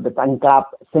ke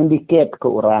ditangkap sindiket ke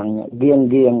orang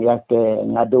geng-geng ya ke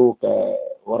ngadu ke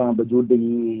orang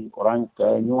berjudi, orang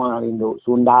ke nyual induk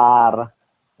sundar,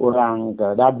 orang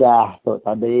ke dadah tu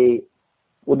tadi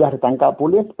udah ditangkap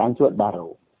polis pansut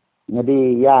baru.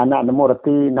 Jadi ya nak nemu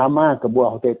reti nama ke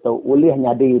buah hotel tu ulih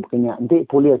nyadi bekenya nanti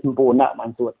polis sempu nak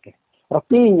mansut ke.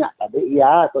 Retinya tadi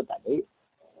ya tu tadi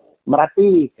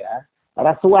merati ke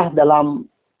rasuah dalam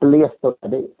polis tu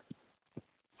tadi.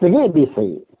 Segi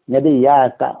bisi. Jadi ya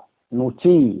tak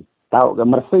nuci tahu ke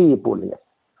mersi polis.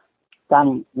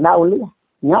 Tang nak ulih.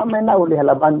 Nyak main nak ulih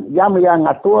laban yang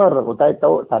ngatur utai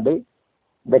tahu tadi.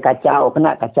 Dia kacau,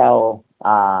 kena kacau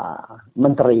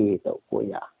menteri tu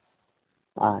kuya.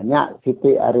 Nyak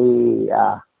siti hari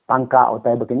pangka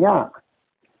utai berkenyak.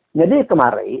 Jadi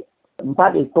kemari 4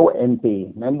 itu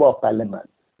MP, Member of Parliament.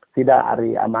 Tidak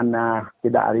hari amanah,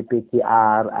 tidak hari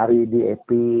PKR, hari DAP,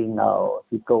 ngau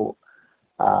siko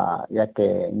ya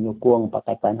ke nyukung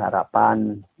Pakatan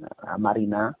Harapan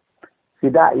Marina.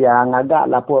 Tidak yang agak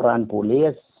laporan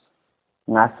polis,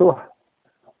 ngasuh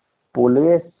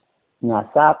polis,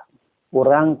 nyasak,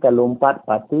 orang kelompat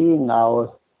parti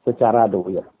ngau secara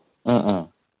duit.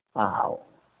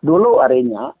 Dulu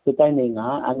harinya kita ini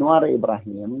Anwar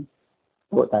Ibrahim,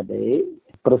 tadi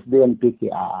Presiden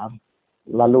PKR,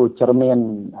 lalu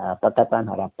cermin Pakatan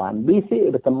Harapan, bisi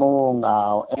bertemu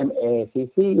ngau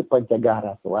MACC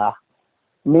pencegah rasuah.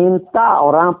 Minta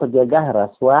orang pencegah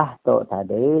rasuah tu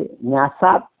tadi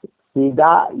nyasat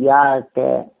tidak ya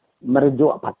ke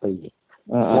merujuk parti.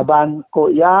 Laban ko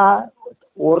ya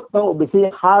urto bisi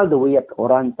hal duit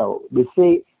orang tahu.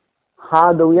 Bisi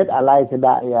hal duit alai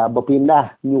sedak ya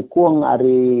berpindah nyukung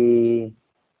hari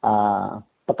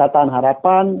Pakatan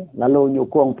Harapan lalu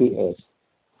nyukung PS.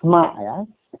 Semak ya.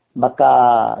 Baka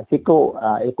siku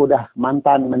iku dah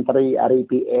mantan menteri hari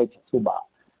PH Subah.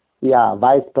 Ya,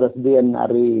 Vice President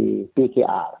dari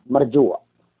PKR, merjua.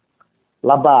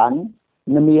 Laban,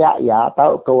 nemiak ya,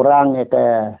 tahu ke orang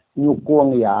ke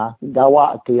nyukung ya,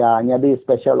 gawak ke ya, jadi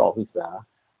special officer.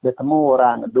 Dia temu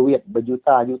orang duit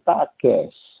berjuta-juta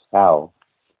cash.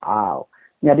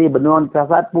 Jadi benar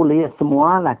siasat polis,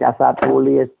 semua lah siasat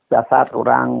polis, siasat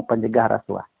orang pencegah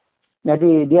rasuah.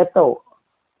 Jadi dia tahu,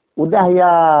 udah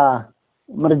ya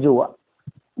merjua.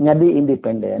 Jadi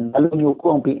independen, lalu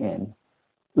nyukung PN.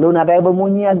 Lu nak ada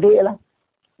berbunyi adik lah.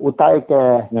 Utai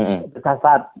ke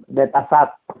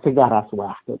detasat cegah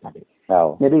rasuah tu tadi.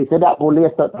 Jadi sedak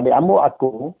polis tu tadi. Amuk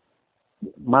aku,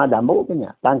 madam amuk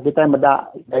punya. Dan kita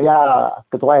medak daya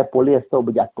ketua polis tu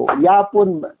berjakuk. Ya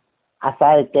pun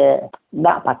asal ke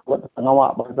nak takut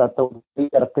pengawak bahasa tu.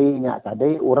 Artinya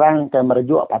tadi orang ke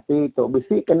merujuk parti tu.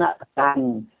 Bisi kena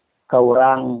tekan ke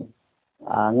orang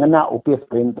ngena upis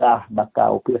perintah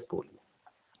bakal upis polis.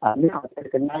 Ni ada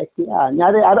kena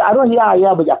nyari aruh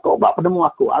ya berjakuk bak penemu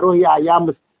aku aruh ya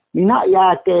mina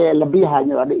ya ke lebih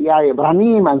hanya ada ya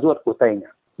berani manzur kutainya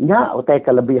nya utai ke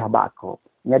lebih bak aku.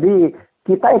 Jadi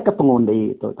kita ke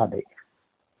pengundi itu tadi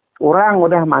orang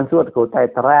udah manzur kutai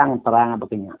terang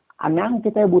begini anang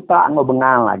kita buta ngau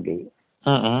bengal lagi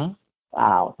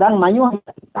dan mayuh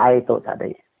kita itu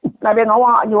tadi ada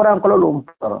ngawak orang Kuala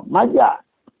Lumpur majak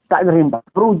tak nerima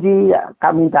peruji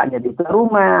kami minta jadi ke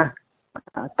rumah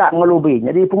tak ngelubi.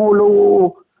 Jadi pengulu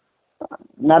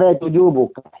nara tuju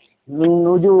buka.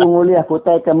 Nuju nguliah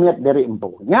kutai kemiat dari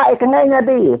empu. Nya kenainya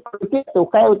di. Politik tu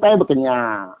kai utai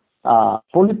berkenya.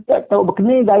 Politik tu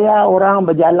berkeni gaya orang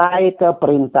berjalai ke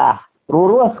perintah.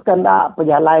 Rurus kena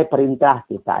berjalai perintah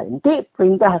kita. Nanti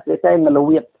perintah kita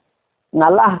ngeluit.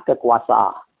 Ngalah ke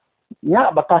kuasa.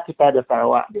 Nya bakal kita ada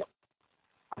Sarawak dia.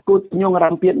 Aku tunjuk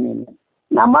rampit ni.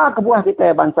 Nama kebuah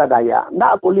kita bangsa Dayak.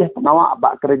 Ndak boleh pengawak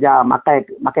bak kerja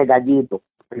makai gaji tu.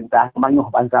 Perintah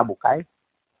kemanyuh bangsa bukai.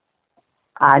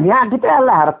 Nya kita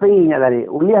lah artinya tadi.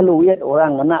 Uliah luit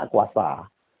orang kena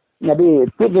kuasa. Jadi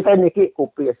kita nikik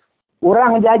kupis.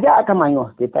 Orang jajak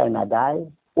kemanyuh kita nadai.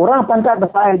 Orang pangkat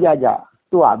besar jajak.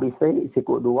 Tu habis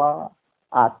sikut dua.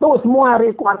 Tu semua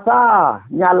hari kuasa.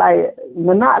 Nyalai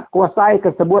kena kuasai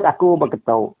tersebut aku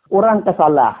berketahu. Orang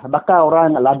kesalah. Bakal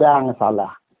orang ladang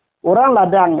salah. Orang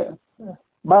ladang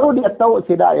baru dia tahu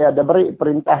tidak ya dia beri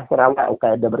perintah Sarawak,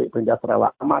 okey dia beri perintah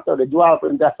Sarawak. Masa dia jual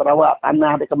perintah Sarawak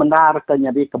tanah di Kemendar ke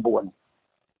jadi kebun.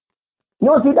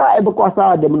 Nyo tidak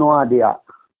berkuasa dia menua dia.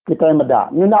 Kita yang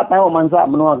medak. Nyo nak tahu mansa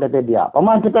menua kata dia.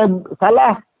 Paman kita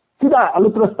salah, tidak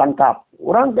lu terus tangkap.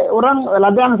 Orang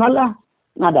ladang salah,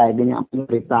 ngadai dia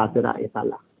perintah tidak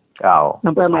salah. Kau.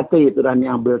 Sampai mati itu dan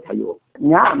yang ambil kayu.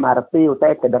 Nya marti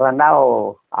utai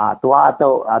kederandau. Tua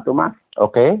tu mas.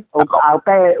 Okey.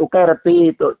 Okey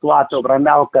reti tua tu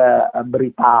berandau ke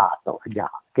berita atau aja.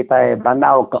 Kita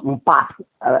berandau ke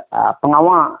 4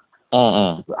 pengawal.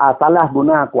 Salah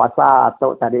guna kuasa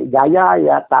atau tadi gaya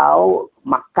ya tahu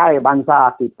makai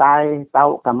bangsa kita,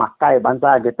 tahu ke makai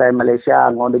bangsa kita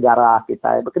Malaysia ngau negara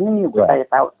kita. Begini kita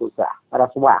tahu susah.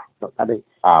 Rasuah tu tadi.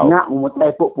 Nak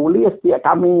mutai polis dia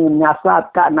kami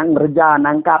nyasat kak nang kerja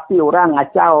nangkapi orang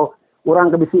ngacau.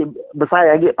 Orang kebisi besar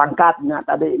lagi pangkatnya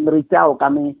tadi mericau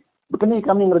kami. Begini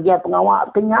kami ngerja pengawal.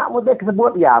 Kenyak mutai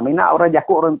tersebut ya. Mina orang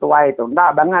jakuk orang tua itu.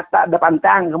 Ndak banget tak ada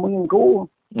pantang kemunginku.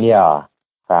 Ya.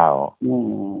 Tahu.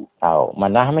 Tahu.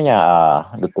 Mana namanya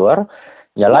doktor?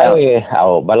 Yalah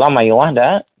bala mayuah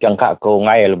dah jangka ko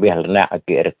ngai lebih lenak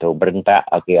akhir itu berentak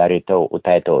akhir itu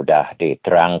utai itu dah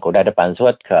diterang ko dah depan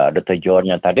suat ke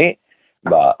detajornya tadi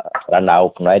ba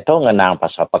ranau kena itu ngenang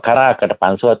pasal perkara ke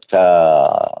depan suat ke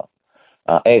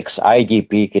ex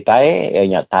IGP kita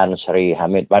Tan Sri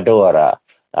Hamid Badur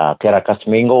kira ke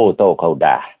seminggu tu kau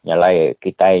dah nyalai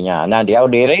kitanya nah dia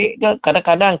diri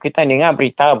kadang-kadang kita dengar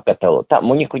berita begitu tak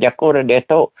munyi kujakur dia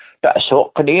tu tak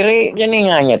sok ke diri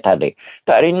jeninganya tadi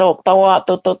tak rindu tawa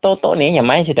tu ni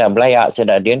nyamai sudah belayak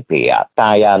sudah DNP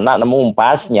tak ya nak nemu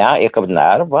pasnya ya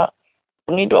kebenar pak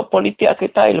penghidup politik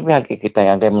kita lebih lagi kita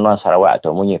yang dari menua Sarawak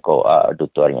tu munyi ko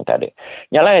doktornya tadi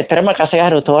nyalai terima kasih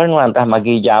doktor nuan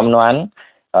magi jam nuan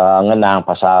ngenang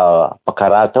pasal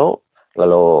perkara tu.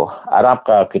 Lalu Arab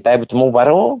kita bertemu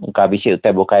baru, ka bisi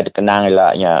utai bukai dikenang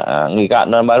elaknya ngigak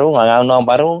non baru, ngang non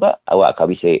baru ke awak ka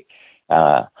bisi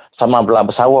sama belah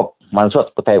bersawap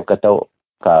maksud utai kata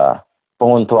ke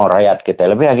penguntung rakyat kita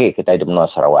lebih lagi kita di benua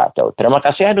Sarawak tu. Terima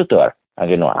kasih doktor.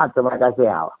 Agino. Terima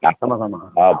kasih awak.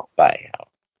 Sama-sama. Bye.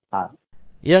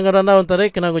 Yang kerana tadi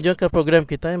kena kunjung ke program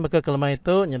kita yang bakal kelemah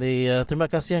itu. Jadi terima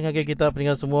kasih yang ngagi kita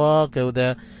pendengar semua ke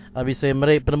udah habis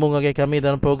mereka penemu ngagi kami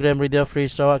dalam program Radio Free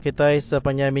Sarawak kita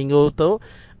sepanjang minggu tu.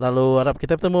 Lalu harap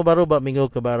kita bertemu baru buat minggu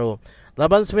ke baru.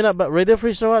 8 minit Radio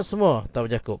Free Sarawak semua tahu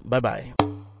jakup. Bye bye.